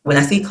 when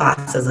I see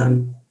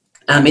classism,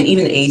 and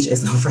even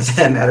ageism for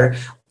that matter,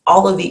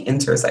 all of the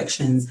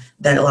intersections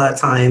that a lot of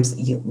times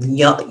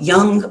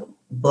young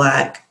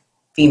Black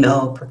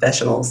female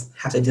professionals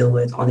have to deal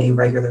with on a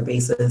regular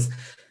basis,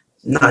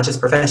 not just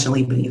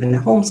professionally, but even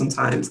at home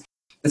sometimes.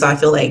 And so I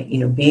feel like,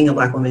 being a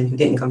Black woman who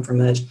didn't come from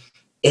much,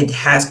 it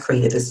has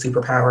created this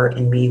superpower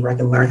in me where I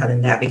can learn how to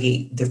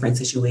navigate different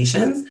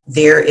situations.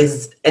 There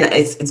is, and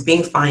it's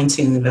being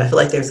fine-tuned, but I feel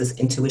like there's this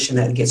intuition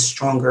that gets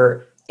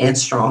stronger and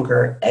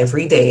stronger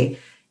every day.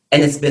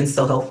 And it's been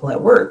so helpful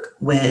at work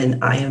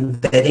when I am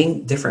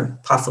vetting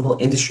different possible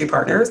industry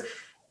partners.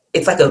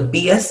 It's like a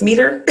BS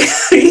meter,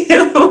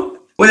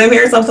 when I'm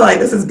hearing something like,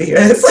 this is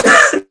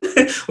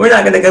BS, we're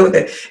not going to go with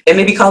it. And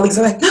maybe colleagues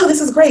are like, no,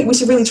 this is great. We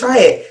should really try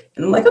it.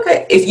 And I'm like,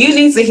 okay, if you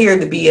need to hear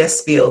the BS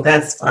spiel,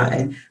 that's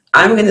fine.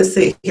 I'm going to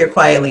sit here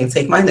quietly and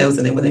take my notes.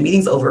 And then when the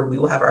meeting's over, we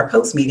will have our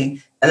post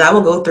meeting and I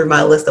will go through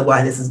my list of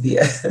why this is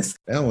BS.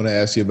 I want to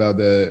ask you about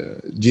the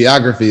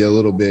geography a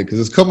little bit, because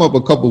it's come up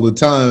a couple of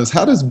times.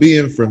 How does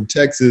being from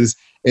Texas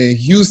and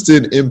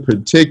Houston in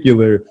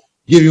particular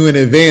give you an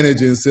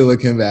advantage in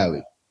Silicon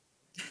Valley?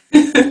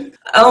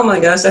 Oh my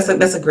gosh, that's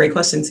a great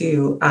question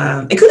too.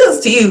 And kudos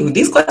to you.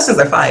 These questions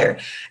are fire.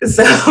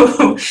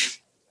 So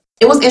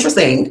it was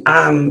interesting.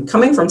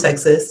 Coming from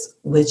Texas,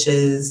 which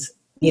is,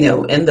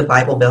 in the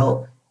Bible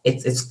Belt,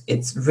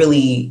 it's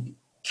really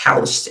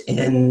couched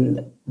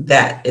in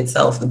that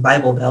itself, the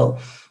Bible Belt.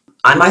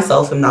 I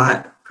myself am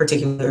not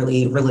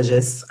particularly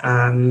religious,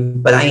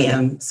 but I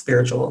am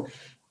spiritual.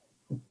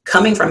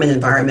 Coming from an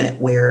environment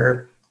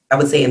where I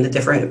would say in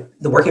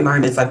the work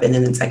environments I've been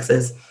in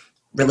Texas,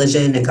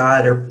 religion and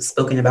God are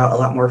spoken about a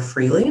lot more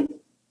freely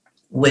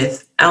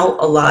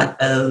without a lot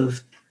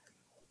of,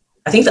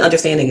 I think the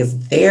understanding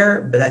is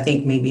there, but I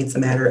think maybe it's a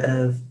matter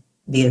of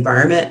the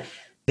environment.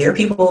 There are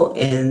people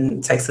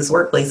in Texas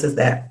workplaces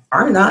that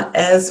are not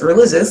as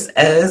religious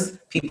as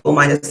people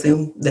might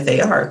assume that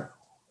they are.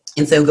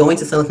 And so going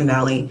to Silicon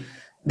Valley,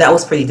 that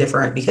was pretty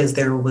different because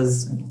there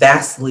was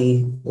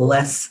vastly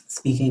less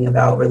speaking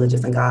about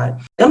religion and God.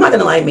 And I'm not going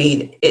to lie,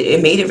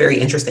 it made it very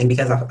interesting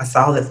because I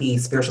saw that the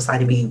spiritual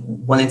side of me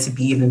wanted to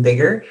be even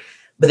bigger.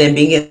 But then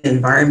being in an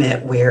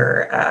environment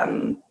where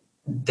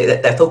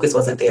that focus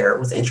wasn't there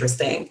was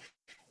interesting.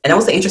 And I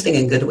would say interesting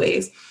in good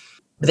ways.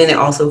 But then it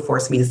also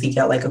forced me to seek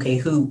out, like, okay,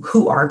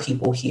 who are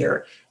people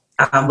here?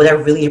 What I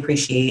really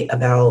appreciate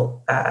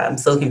about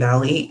Silicon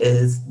Valley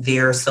is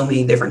there are so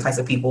many different types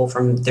of people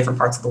from different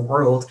parts of the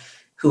world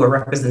who are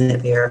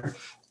represented there,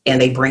 and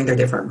they bring their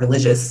different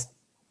religious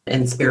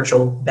and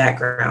spiritual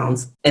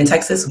backgrounds. In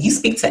Texas, you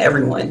speak to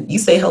everyone. You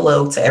say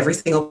hello to every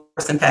single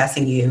person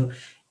passing you.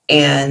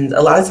 And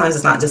a lot of times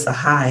it's not just a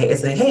hi,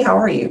 it's a, hey, how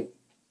are you?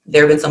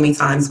 There have been so many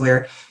times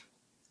where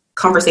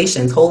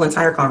whole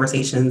entire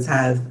conversations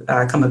have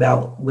come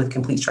about with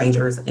complete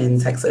strangers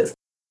in Texas.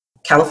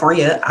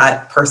 California,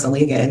 I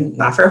personally, again,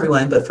 not for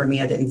everyone, but for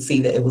me, I didn't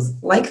see that it was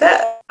like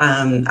that.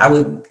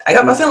 I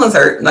got my feelings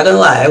hurt, not gonna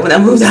lie, when I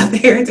moved out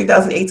there in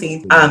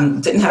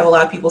 2018. Didn't have a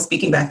lot of people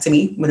speaking back to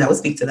me when I would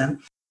speak to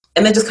them.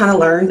 And then just kind of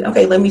learned,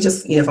 okay, let me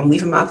just, if I'm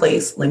leaving my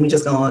place, let me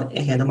just go on and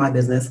handle my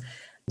business.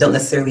 Don't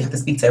necessarily have to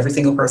speak to every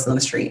single person on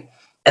the street.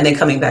 And then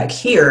coming back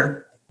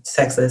here to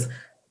Texas,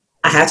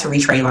 I had to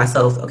retrain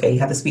myself. Okay, you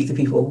have to speak to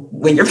people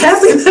when you're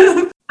passing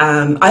them.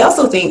 I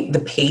also think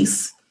the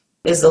pace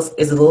is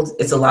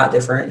a lot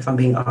different, if I'm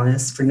being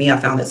honest. For me, I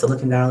found that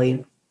Silicon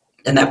Valley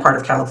and that part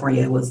of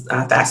California was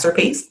faster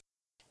paced.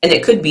 And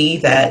it could be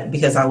that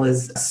because I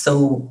was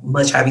so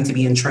much having to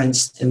be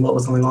entrenched in what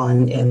was going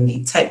on in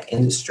the tech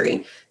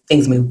industry,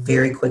 things move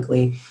very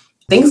quickly.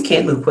 Things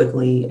can move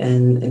quickly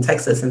in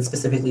Texas and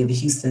specifically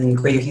the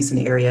greater Houston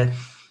area.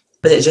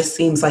 But it just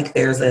seems like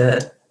there's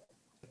a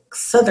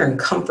Southern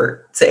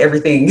comfort to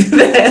everything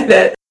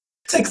that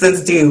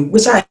Texans do,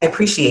 which I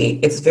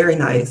appreciate. It's very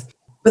nice.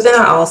 But then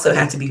I also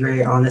have to be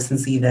very honest and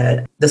see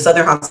that the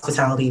Southern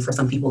hospitality for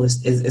some people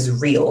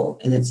is real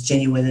and it's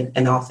genuine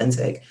and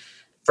authentic.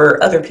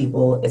 For other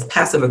people, it's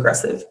passive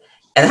aggressive.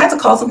 And I had to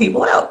call some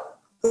people out.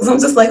 So I'm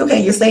just like,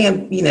 okay, you're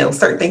saying,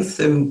 certain things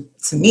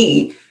to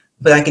me,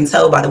 but I can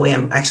tell by the way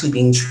I'm actually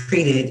being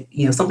treated,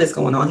 something's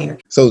going on here.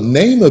 So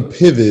name a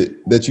pivot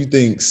that you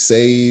think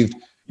saved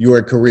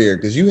your career,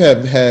 because you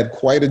have had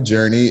quite a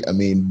journey. I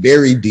mean,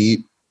 very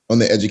deep on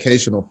the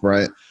educational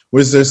front.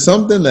 Was there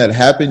something that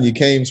happened? You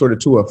came sort of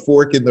to a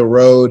fork in the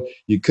road.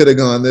 You could have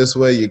gone this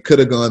way. You could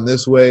have gone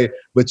this way,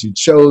 but you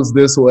chose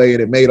this way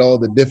and it made all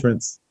the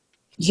difference.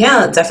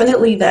 Yeah,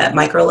 definitely that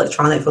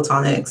microelectronic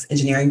photonics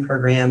engineering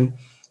program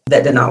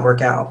that did not work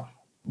out.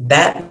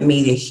 That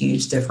made a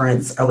huge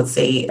difference, I would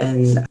say,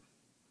 in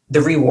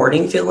the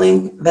rewarding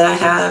feeling that I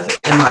have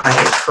in my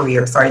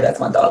career. Sorry, that's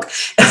my dog.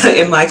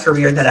 In my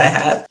career that I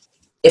have.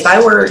 If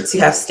I were to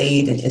have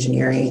stayed in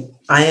engineering,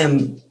 I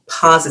am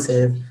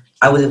positive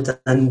I would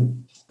have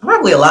done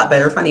probably a lot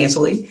better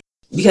financially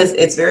because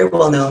it's very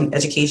well known.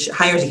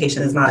 Higher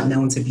education is not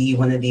known to be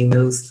one of the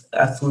most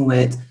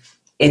affluent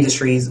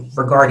industries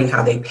regarding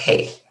how they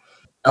pay,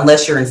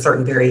 unless you're in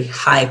certain very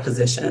high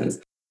positions.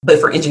 But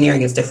for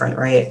engineering, it's different,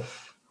 right?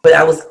 But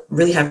I was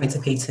really having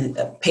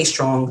to pay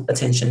strong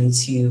attention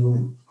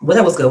to what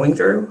I was going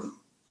through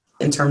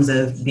in terms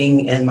of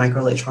being in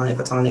microelectronic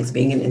photonics,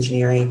 being in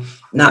engineering,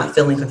 not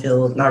feeling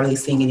fulfilled, not really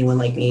seeing anyone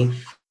like me,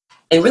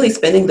 and really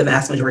spending the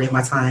vast majority of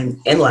my time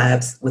in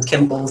labs with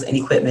chemicals and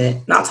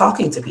equipment, not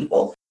talking to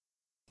people.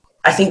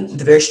 I think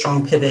the very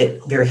strong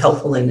pivot, very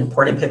helpful and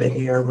important pivot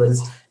here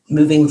was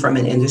moving from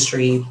an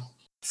industry,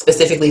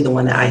 specifically the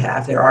one that I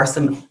have. There are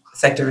some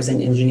sectors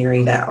in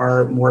engineering that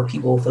are more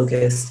people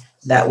focused.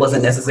 That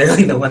wasn't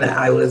necessarily the one that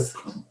I was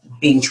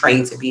being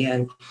trained to be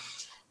in.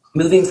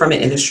 Moving from an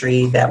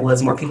industry that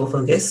was more people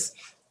focused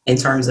in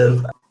terms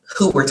of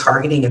who we're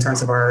targeting in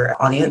terms of our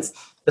audience,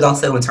 but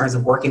also in terms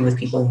of working with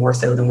people more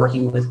so than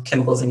working with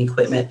chemicals and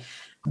equipment.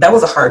 That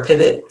was a hard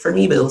pivot for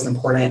me, but it was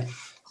important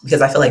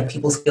because I feel like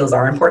people skills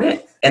are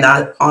important. And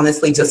I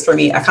honestly, just for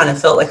me, I kind of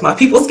felt like my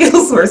people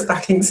skills were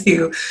starting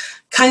to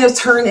kind of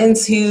turn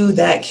into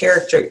that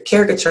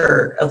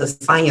caricature of the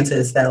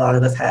scientists that a lot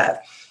of us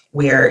have,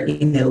 where,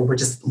 we're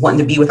just wanting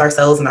to be with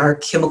ourselves and our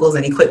chemicals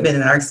and equipment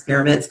and our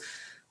experiments,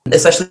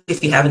 especially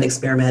if you have an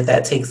experiment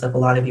that takes up a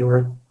lot of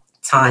your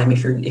time,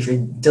 if you're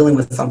dealing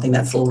with something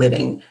that's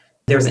living.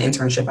 There was an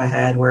internship I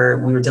had where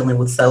we were dealing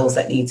with cells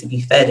that need to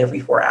be fed every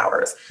 4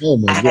 hours.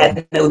 I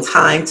had no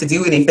time to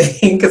do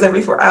anything because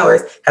every 4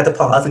 hours I had to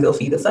pause and go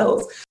feed the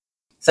cells.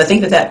 So I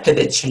think that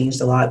pivot changed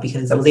a lot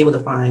because I was able to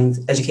find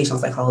educational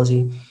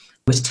psychology,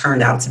 which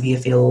turned out to be a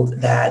field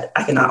that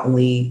I can not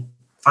only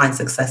find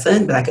success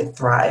in, but I could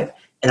thrive.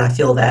 And I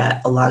feel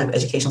that a lot of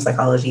educational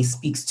psychology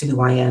speaks to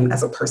who I am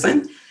as a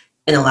person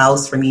and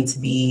allows for me to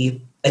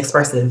be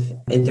expressive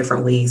in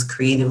different ways,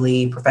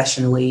 creatively,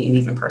 professionally, and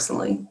even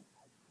personally.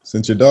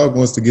 Since your dog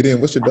wants to get in,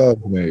 what's your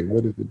dog's name?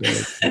 What is your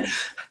dog's name?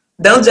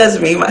 Don't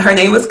judge me. Her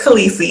name is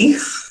Khaleesi.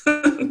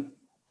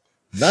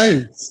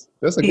 Nice.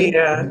 That's a good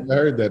Yeah. name. I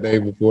heard that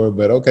name before,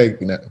 but okay,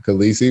 now,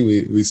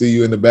 Khaleesi, we see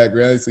you in the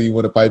background, so you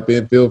want to pipe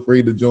in, feel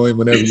free to join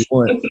whenever you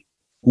want.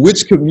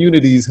 Which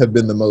communities have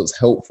been the most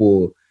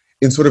helpful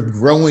in sort of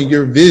growing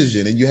your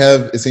vision? And you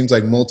have, it seems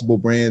like multiple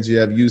brands. You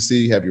have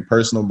UC, you have your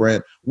personal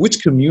brand.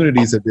 Which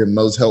communities have been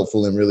most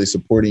helpful in really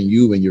supporting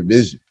you and your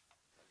vision?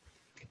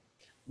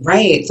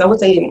 Right. So I would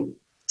say,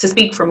 to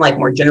speak from like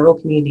more general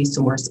communities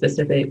to more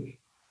specific,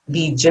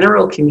 the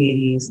general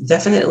communities,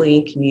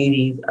 definitely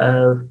communities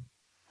of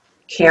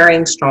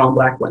caring, strong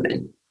Black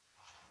women,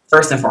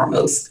 first and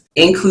foremost,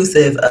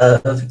 inclusive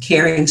of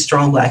caring,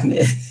 strong Black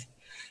men.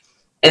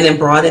 And then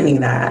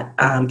broadening that,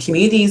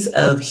 communities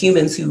of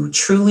humans who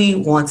truly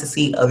want to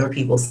see other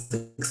people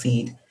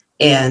succeed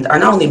and are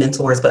not only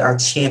mentors, but are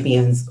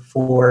champions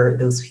for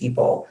those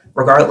people,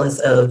 regardless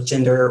of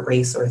gender,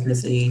 race, or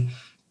ethnicity.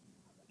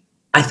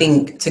 I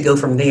think to go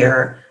from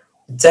there,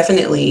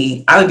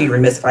 definitely, I would be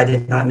remiss if I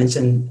did not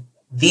mention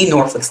the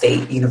Norfolk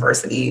State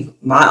University,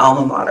 my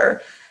alma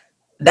mater.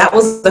 That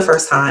was the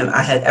first time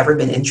I had ever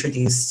been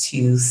introduced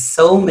to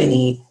so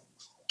many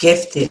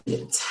gifted,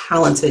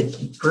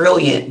 talented,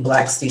 brilliant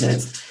Black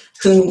students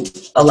who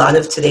a lot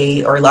of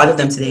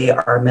them today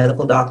are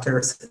medical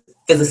doctors,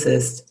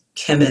 physicists,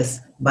 chemists,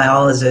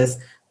 biologists,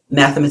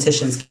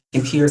 mathematicians,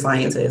 computer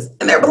scientists,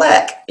 and they're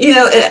Black. You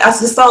know, I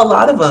just saw a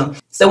lot of them.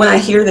 So when I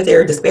hear that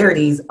there are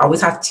disparities, I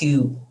always have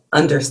to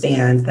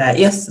understand that,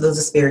 yes, those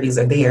disparities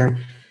are there.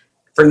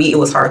 For me, it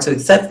was hard to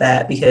accept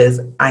that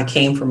because I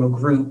came from a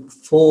group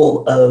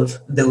full of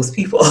those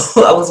people.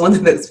 I was one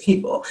of those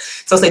people.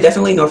 So I'll say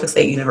definitely Norfolk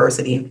State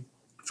University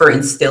for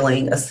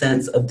instilling a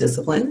sense of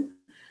discipline,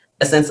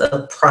 a sense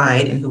of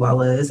pride in who I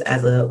was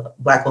as a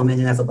Black woman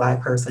and as a Black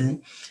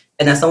person,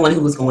 and as someone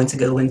who was going to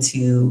go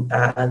into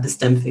the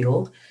STEM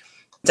field.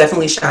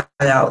 Definitely shout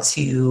out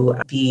to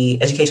the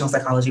educational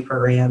psychology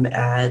program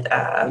at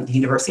the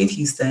University of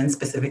Houston,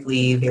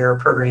 specifically their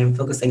program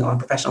focusing on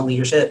professional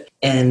leadership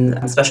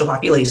in special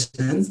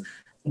populations.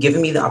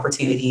 Giving me the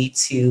opportunity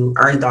to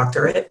earn a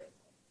doctorate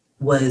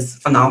was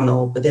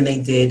phenomenal, but then they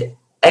gave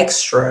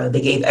extra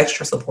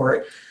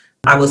support.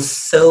 I was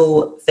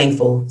so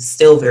thankful,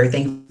 still very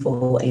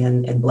thankful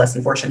and blessed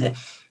and fortunate.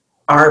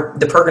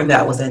 The program that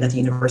I was in at the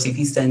University of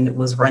Houston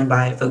was run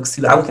by folks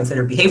who I would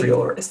consider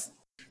behavioralists.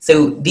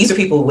 So these are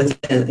people with,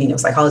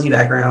 psychology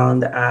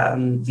background,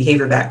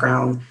 behavior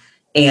background,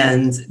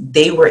 and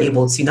they were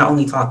able to not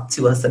only talk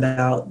to us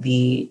about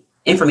the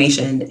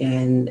information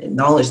and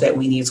knowledge that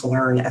we need to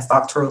learn as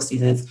doctoral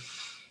students,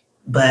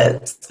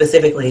 but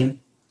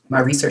specifically my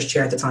research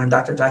chair at the time,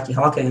 Dr. Jackie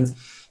Hawkins,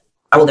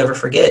 I will never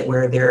forget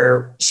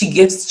she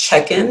gives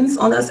check-ins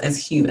on us as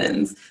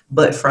humans,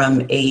 but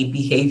from a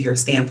behavior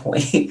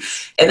standpoint.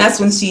 And that's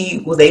when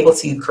she was able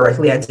to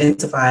correctly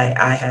identify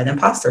I had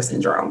imposter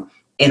syndrome.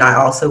 And I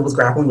also was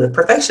grappling with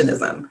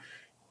perfectionism.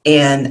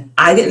 And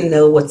I didn't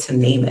know what to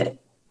name it.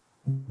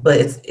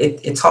 But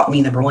it taught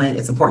me, number one,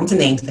 it's important to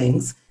name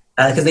things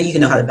because then you can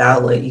know how to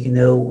battle it. You can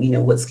know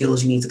what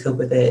skills you need to cope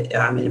with it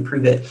and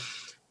improve it.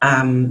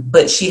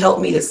 But she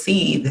helped me to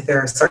see that there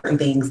are certain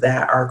things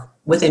that are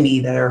within me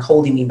that are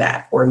holding me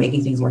back or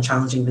making things more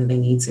challenging than they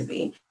need to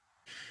be.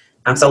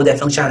 So I would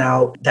definitely shout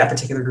out that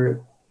particular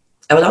group.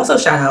 I would also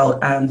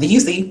shout out the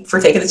UC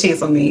for taking a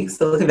chance on me,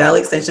 Silicon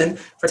Valley Extension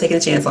for taking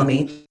a chance on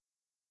me.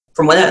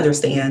 From what I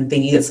understand, they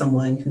needed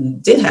someone who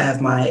did have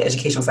my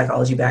educational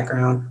psychology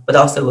background, but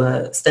also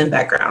a STEM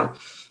background.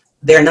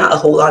 There are not a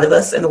whole lot of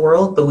us in the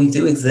world, but we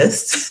do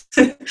exist.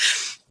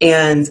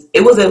 And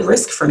it was a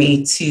risk for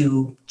me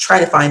to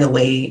try to find a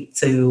way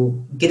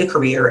to get a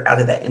career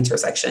out of that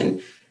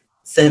intersection,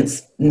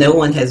 since no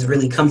one has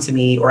really come to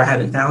me, or I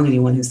haven't found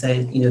anyone who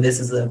said,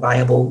 this is a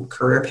viable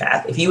career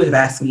path. If you would have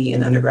asked me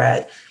in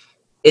undergrad,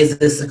 is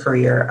this a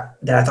career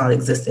that I thought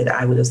existed,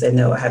 I would have said,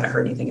 no, I haven't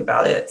heard anything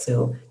about it.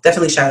 So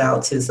definitely shout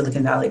out to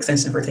Silicon Valley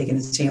Extension for taking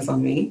this chance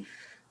on me.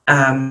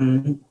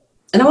 And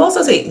I will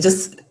also say,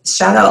 just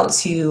shout out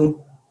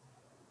to,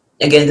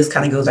 again, this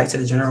kind of goes back to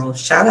the general,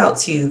 shout out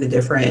to the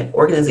different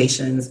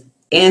organizations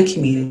and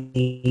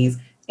communities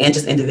and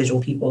just individual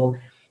people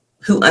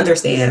who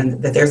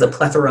understand that there's a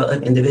plethora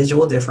of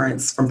individual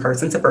difference from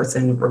person to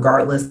person,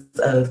 regardless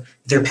of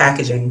their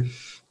packaging,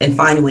 and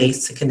find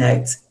ways to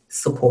connect,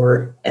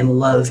 support, and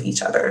love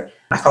each other.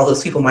 I call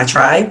those people my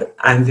tribe.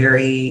 I'm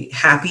very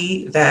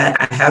happy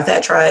that I have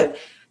that tribe.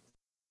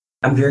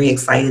 I'm very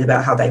excited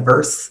about how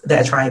diverse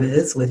that tribe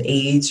is with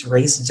age,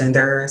 race,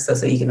 gender,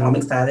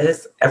 socioeconomic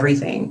status,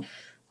 everything.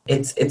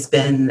 It's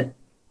been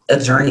a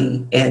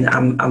journey, and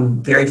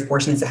I'm very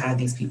fortunate to have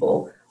these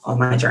people on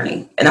my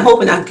journey. And I'm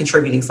hoping I'm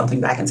contributing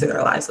something back into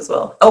their lives as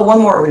well. Oh,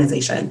 one more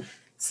organization,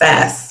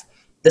 SAS.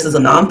 This is a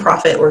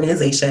nonprofit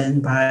organization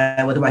by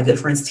one of my good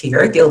friends,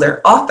 Tiara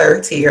Gilder,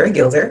 author Tiara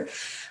Gilder.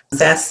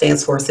 SAS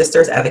stands for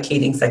Sisters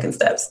Advocating Second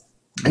Steps.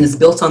 And it's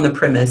built on the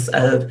premise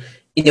of,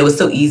 it's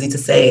so easy to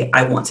say,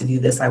 I want to do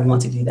this, I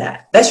want to do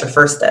that. That's your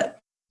first step.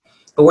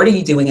 But what are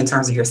you doing in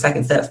terms of your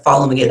second step,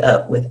 following it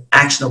up with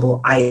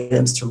actionable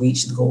items to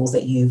reach the goals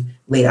that you've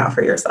laid out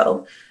for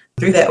yourself?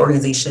 Through that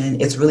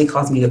organization, it's really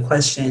caused me to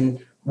question,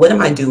 what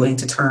am I doing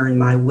to turn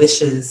my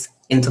wishes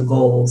into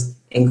goals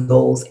and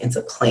goals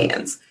into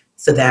plans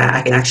so that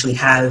I can actually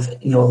have,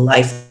 a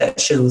life that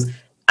shows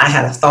I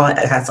had a thought,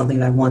 I had something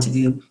that I want to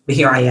do, but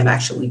here I am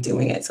actually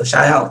doing it. So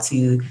shout out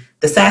to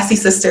the Sassy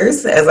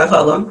Sisters, as I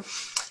call them.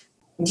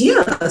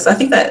 Yeah, so I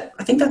think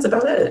that's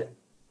about it.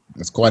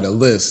 It's quite a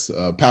list,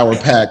 power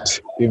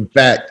packed. In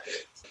fact,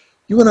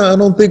 I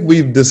don't think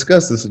we've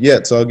discussed this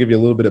yet, so I'll give you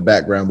a little bit of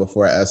background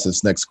before I ask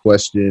this next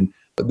question.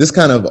 This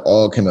kind of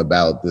all came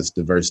about, this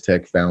Diverse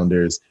Tech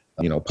Founders,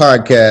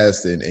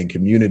 podcast and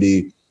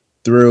community,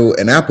 through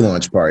an app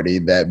launch party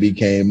that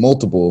became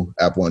multiple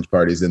app launch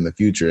parties in the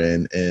future.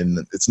 And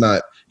it's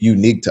not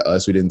unique to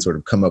us. We didn't sort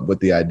of come up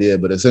with the idea,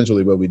 but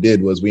essentially what we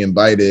did was we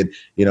invited,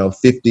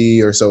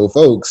 50 or so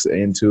folks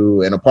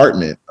into an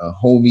apartment, a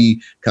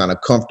homey, kind of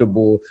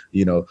comfortable,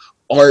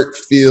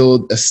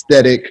 art-filled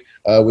aesthetic,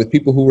 with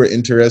people who were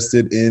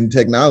interested in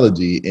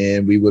technology.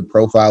 And we would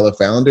profile a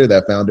founder.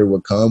 That founder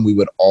would come. We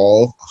would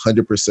all,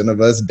 100% of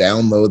us,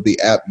 download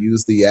the app,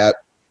 use the app,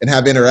 and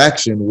have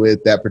interaction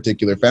with that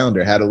particular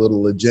founder. Had a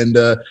little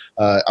agenda.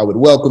 I would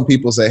welcome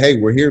people, say, hey,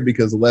 we're here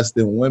because less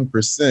than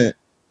 1%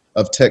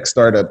 of tech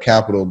startup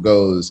capital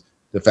goes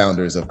to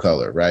founders of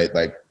color, right?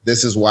 Like,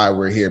 this is why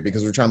we're here,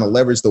 because we're trying to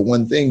leverage the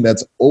one thing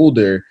that's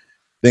older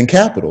than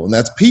capital, and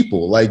that's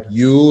people like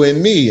you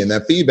and me. And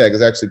that feedback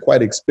is actually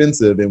quite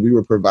expensive. And we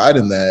were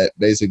providing that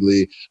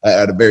basically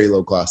at a very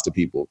low cost to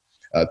people.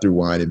 Through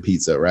wine and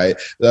pizza, right?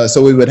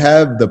 So we would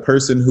have the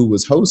person who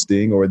was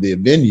hosting or the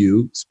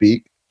venue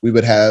speak. We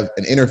would have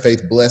an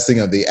interfaith blessing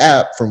of the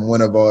app from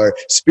one of our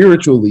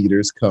spiritual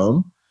leaders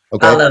come.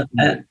 Okay. I love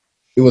that.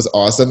 It was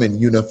awesome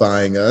and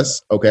unifying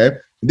us. Okay.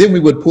 Then we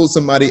would pull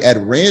somebody at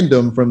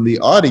random from the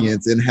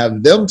audience and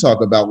have them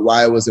talk about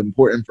why it was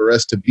important for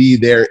us to be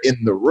there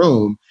in the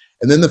room.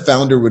 And then the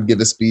founder would give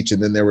a speech,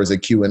 and then there was a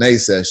Q&A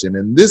session.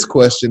 And this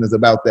question is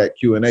about that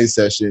Q&A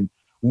session.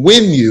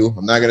 When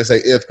I'm not going to say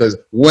if, because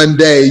one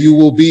day you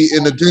will be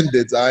in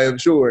attendance, I am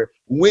sure.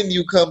 When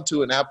you come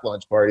to an app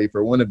launch party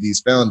for one of these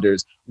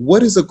founders,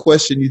 what is a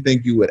question you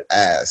think you would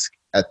ask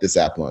at this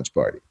app launch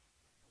party?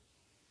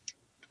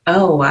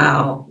 Oh,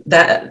 wow.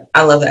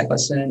 I love that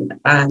question.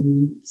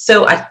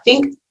 So I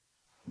think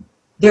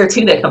there are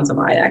two that come to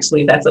mind,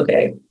 actually, if that's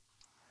okay.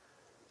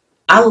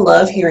 I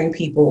love hearing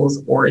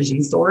people's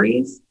origin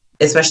stories,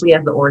 especially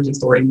as the origin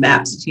story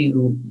maps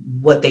to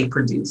what they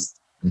produce.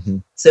 Mm-hmm.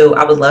 So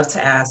I would love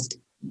to ask,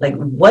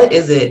 what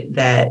is it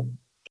that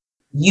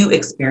you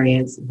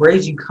experienced? Where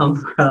did you come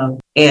from?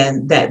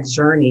 And that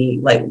journey,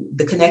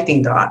 the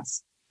connecting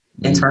dots,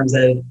 mm-hmm. in terms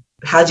of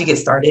how did you get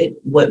started?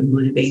 What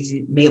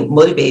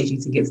motivated you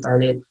to get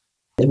started?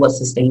 And what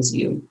sustains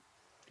you?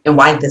 And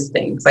why this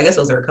thing? So I guess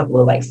those are a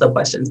couple of sub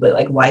questions,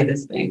 but why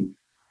this thing?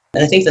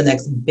 And I think the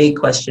next big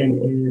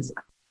question is,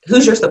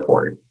 who's your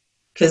support?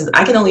 Because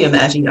I can only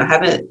imagine, I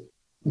haven't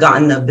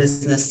gotten a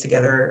business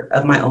together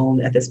of my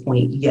own at this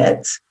point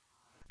yet.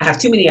 I have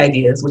too many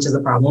ideas, which is a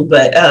problem,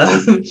 but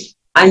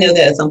I know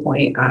that at some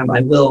point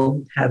I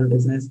will have a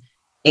business.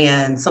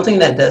 And something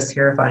that does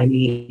terrify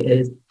me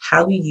is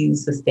how do you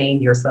sustain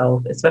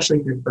yourself, especially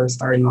if you're first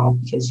starting off,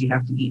 because you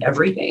have to be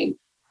everything: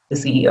 the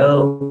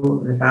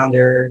CEO, the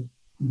founder,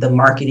 the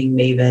marketing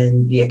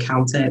maven, the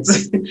accountant,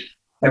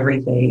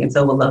 everything. And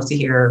so we'd love to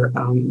hear,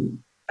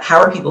 how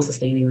are people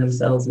sustaining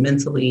themselves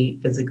mentally,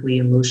 physically,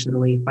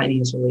 emotionally,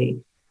 financially,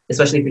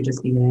 especially if you're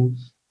just beginning,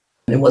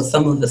 and what's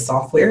some of the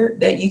software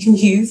that you can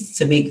use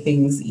to make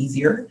things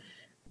easier?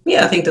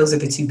 Yeah, I think those are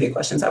the two big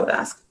questions I would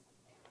ask.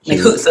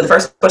 So the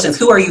first question is,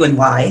 who are you and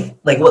why?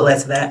 What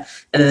led to that?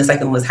 And then the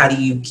second was, how do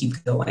you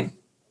keep going?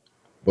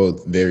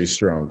 Both very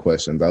strong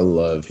questions. I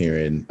love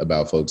hearing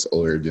about folks'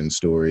 origin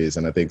stories.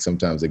 And I think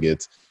sometimes it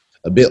gets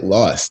a bit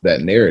lost,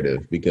 that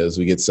narrative, because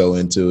we get so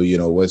into,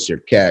 what's your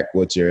CAC,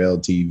 what's your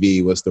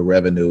LTV, what's the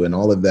revenue, and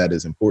all of that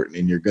is important.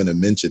 And you're going to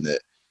mention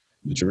it,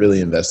 but you're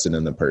really investing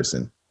in the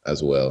person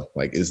as well.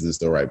 Is this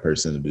the right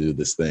person to do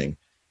this thing?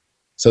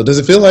 So does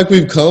it feel like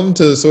we've come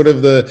to sort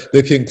of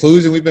the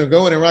conclusion? We've been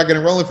going and rocking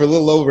and rolling for a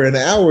little over an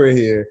hour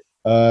here.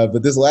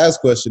 But this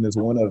last question is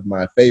one of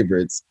my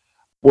favorites.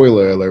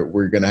 Spoiler alert,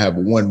 we're going to have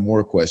one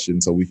more question,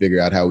 so we figure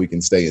out how we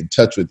can stay in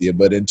touch with you.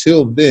 But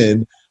until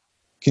then,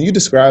 can you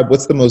describe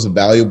what's the most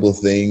valuable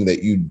thing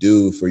that you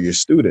do for your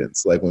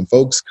students? When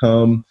folks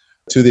come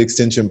to the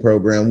extension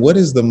program, what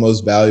is the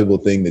most valuable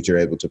thing that you're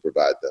able to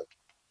provide them?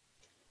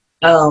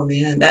 Oh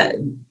man,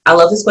 I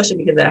love this question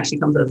because it actually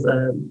comes as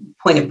a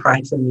point of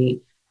pride for me.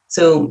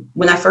 So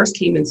when I first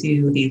came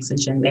into the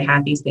extension, they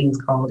had these things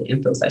called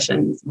info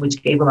sessions,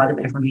 which gave a lot of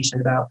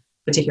information about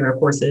particular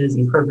courses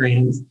and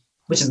programs,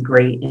 which is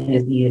great and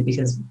is needed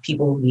because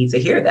people need to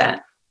hear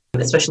that,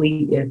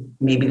 especially if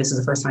maybe this is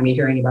the first time you're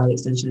hearing about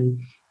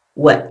extension.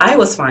 What I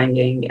was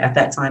finding at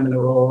that time in the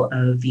role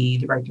of the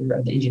director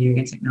of the engineering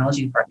and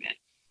technology department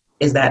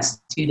is that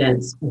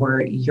students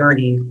were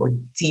yearning for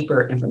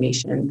deeper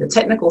information. The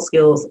technical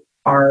skills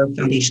are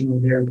foundational,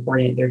 they're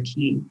important, they're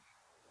key.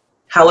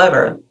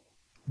 However,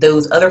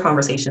 those other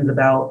conversations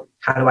about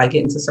how do I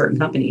get into certain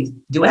companies?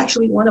 Do I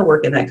actually want to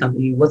work in that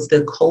company? What's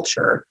the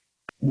culture?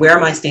 Where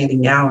am I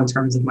standing now in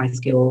terms of my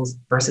skills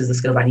versus the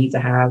skills I need to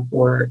have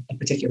for a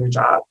particular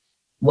job?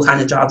 What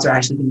kind of jobs are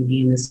actually going to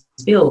be in this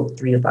field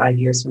 3 to 5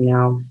 years from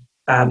now,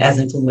 as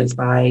influenced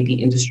by the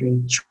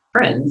industry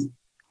trends?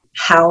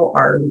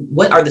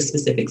 What are the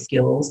specific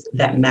skills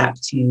that map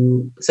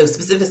to, so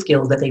specific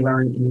skills that they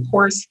learn in the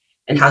course,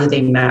 and how do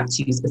they map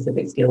to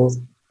specific skills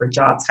for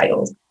job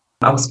titles?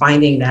 I was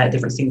finding that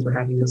different students were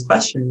having those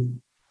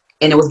questions,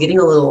 and it was getting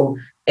a little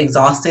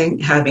exhausting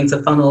having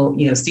to funnel,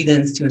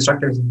 students to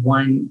instructors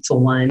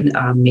one-to-one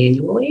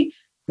manually.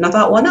 And I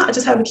thought, why not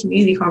just have a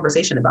community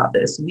conversation about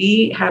this?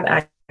 We have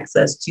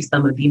access to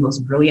some of the most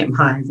brilliant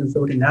minds in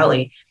Silicon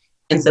Valley.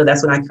 And so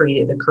that's when I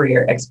created the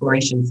Career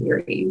Exploration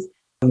Series,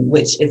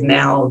 which is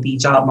now the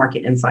job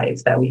market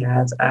insights that we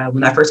have.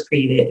 When I first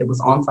created it, it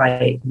was on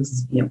site. This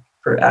is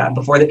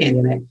before the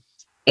pandemic.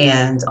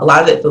 And a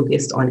lot of it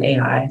focused on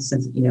AI,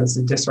 since it's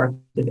a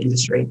disruptive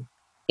industry.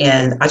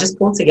 And I just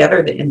pulled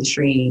together the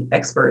industry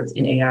experts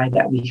in AI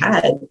that we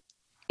had,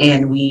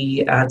 and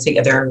we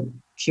together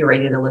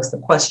curated a list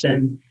of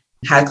questions,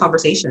 had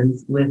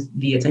conversations with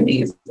the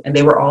attendees, and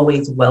they were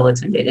always well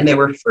attended, and they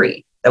were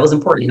free. That was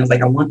important. I was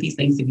like, I want these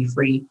things to be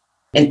free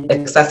and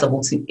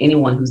accessible to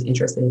anyone who's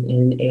interested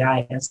in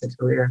AI as a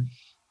career.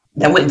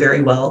 That went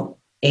very well.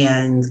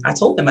 And I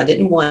told them I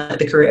didn't want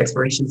the Career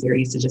Exploration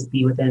Series to just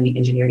be within the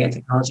engineering and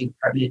technology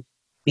department,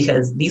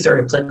 because these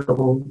are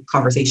applicable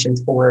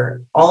conversations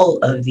for all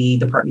of the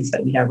departments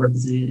that we have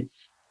represented.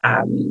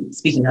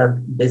 Speaking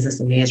of business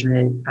and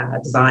management,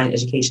 design,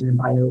 education, and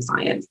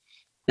bioscience.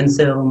 And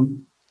so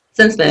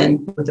since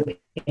then, with the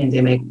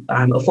pandemic,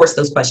 of course,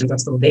 those questions are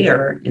still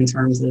there in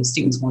terms of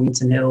students wanting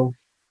to know,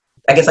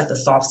 I guess, like the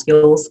soft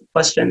skills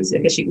questions, I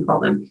guess you can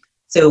call them.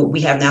 So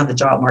we have now the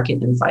job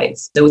market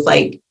insights. So it's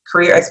like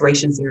Career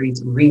Exploration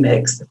Series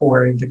remix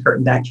for the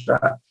current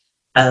backdrop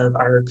of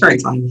our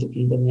current time with the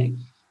pandemic.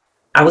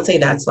 I would say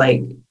that's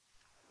like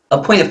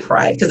a point of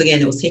pride, because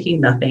again, it was taking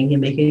nothing and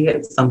making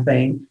it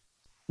something.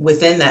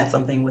 Within that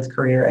something with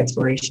Career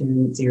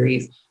Exploration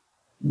Series,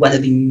 one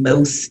of the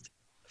most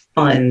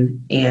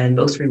fun and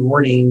most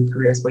rewarding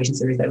Career Exploration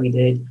Series that we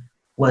did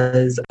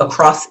was a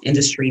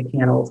cross-industry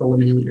panel for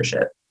women in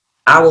leadership.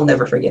 I will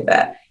never forget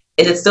that.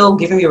 And it's still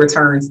giving me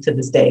returns to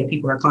this day.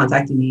 People are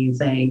contacting me and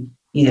saying,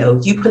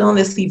 you put on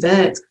this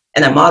event,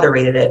 and I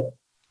moderated it,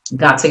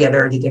 got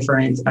together the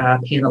different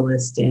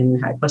panelists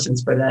and had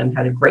questions for them,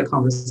 had a great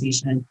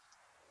conversation.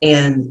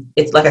 And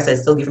it's, like I said,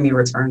 still giving me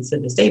returns to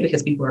this day,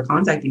 because people are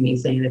contacting me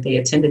saying that they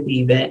attended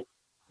the event.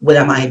 Would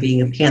I mind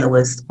being a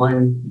panelist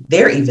on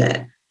their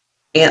event?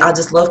 And I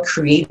just love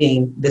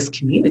creating this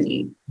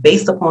community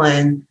based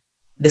upon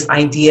this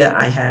idea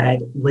I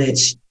had,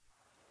 which,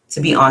 to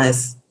be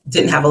honest,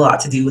 didn't have a lot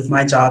to do with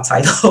my job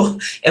title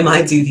and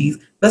my duties.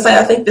 But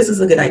I think this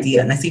is a good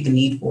idea, and I see the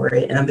need for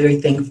it. And I'm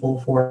very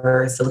thankful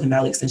for Silicon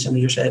Valley Extension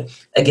leadership,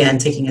 again,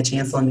 taking a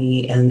chance on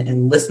me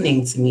and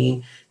listening to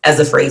me, as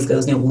the phrase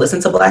goes, listen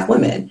to Black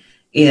women,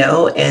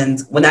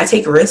 and when I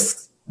take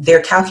risks,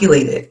 they're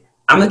calculated.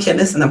 I'm a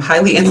chemist and I'm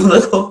highly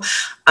analytical.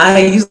 I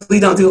usually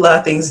don't do a lot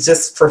of things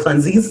just for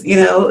funsies.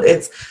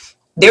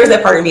 There's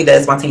that part of me that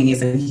is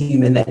spontaneous and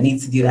human that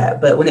needs to do that.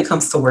 But when it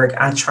comes to work,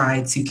 I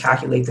try to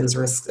calculate those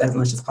risks as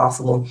much as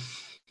possible,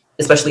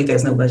 especially if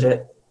there's no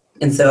budget.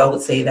 And so I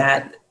would say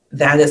that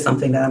is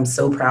something that I'm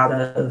so proud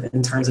of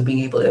in terms of being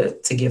able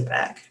to give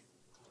back.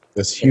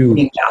 That's huge.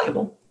 Being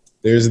valuable.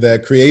 There's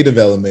that creative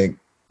element,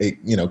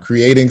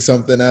 creating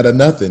something out of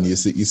nothing. You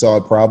saw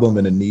a problem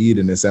and a need,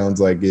 and it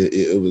sounds like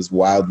it was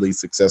wildly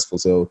successful.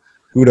 So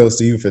kudos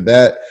to you for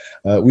that.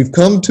 We've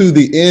come to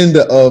the end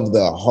of the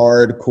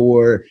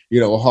hardcore,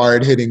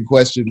 hard-hitting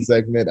question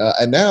segment.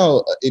 And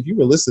now, if you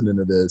were listening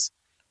to this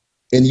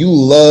and you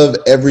love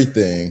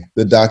everything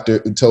that Dr.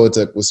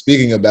 Utoatuk was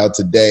speaking about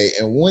today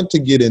and want to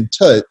get in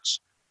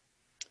touch,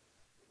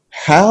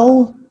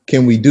 how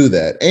can we do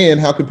that? And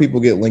how can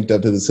people get linked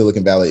up to the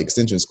Silicon Valley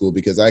Extension School?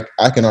 Because I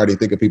can already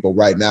think of people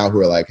right now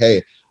who are like,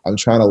 hey, I'm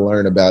trying to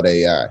learn about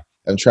AI.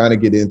 I'm trying to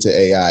get into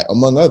AI,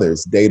 among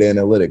others, data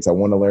analytics. I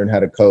want to learn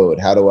how to code.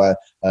 How do I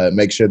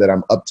make sure that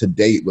I'm up to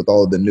date with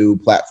all of the new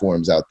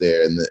platforms out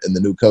there and the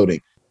new coding,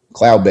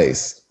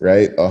 cloud-based,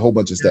 right? A whole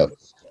bunch of stuff.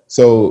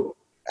 So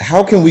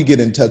how can we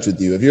get in touch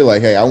with you? If you're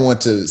like, hey, I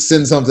want to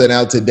send something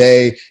out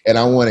today and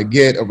I want to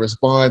get a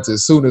response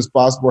as soon as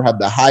possible, have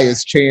the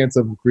highest chance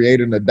of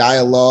creating a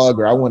dialogue,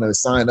 or I want to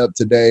sign up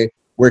today,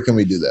 where can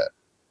we do that?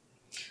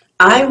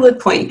 I would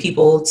point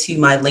people to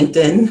my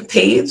LinkedIn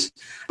page.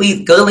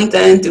 Please go to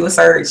LinkedIn, do a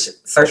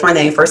search my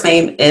name, first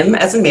name, M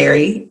as in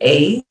Mary,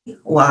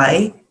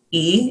 A-Y-E-N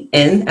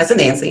as in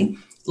Nancy,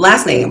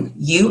 last name,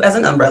 U as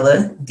in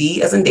umbrella,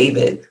 D as in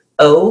David,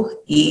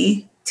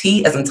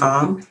 O-E-T as in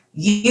Tom,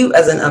 U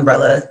as in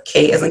umbrella,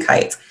 K as in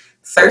kite.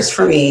 Search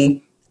for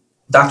me,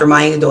 Dr.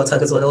 Maya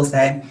Udoatuk is what it'll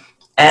say.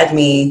 Add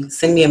me,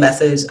 send me a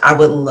message. I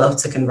would love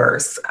to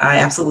converse. I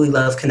absolutely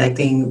love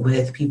connecting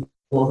with people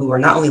who are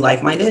not only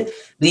like-minded,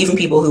 but even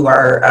people who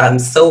are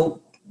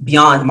so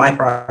beyond my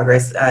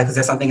progress, because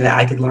there's something that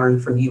I could learn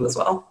from you as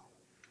well.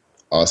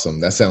 Awesome.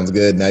 That sounds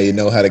good. Now you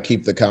know how to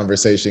keep the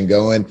conversation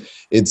going.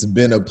 It's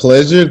been a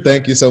pleasure.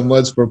 Thank you so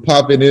much for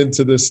popping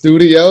into the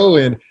studio.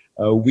 And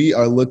we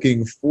are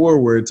looking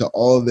forward to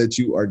all that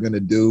you are going to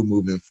do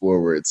moving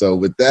forward. So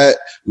with that,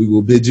 we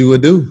will bid you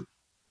adieu.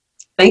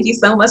 Thank you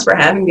so much for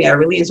having me. I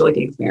really enjoyed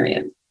the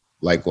experience.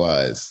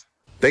 Likewise.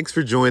 Thanks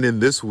for joining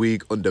this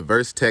week on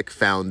Diverse Tech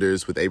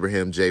Founders with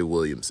Abraham J.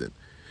 Williamson.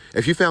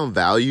 If you found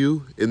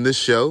value in this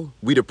show,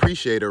 we'd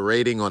appreciate a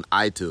rating on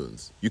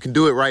iTunes. You can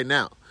do it right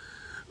now.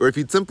 Or if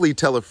you'd simply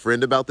tell a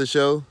friend about the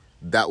show,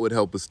 that would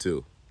help us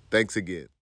too. Thanks again.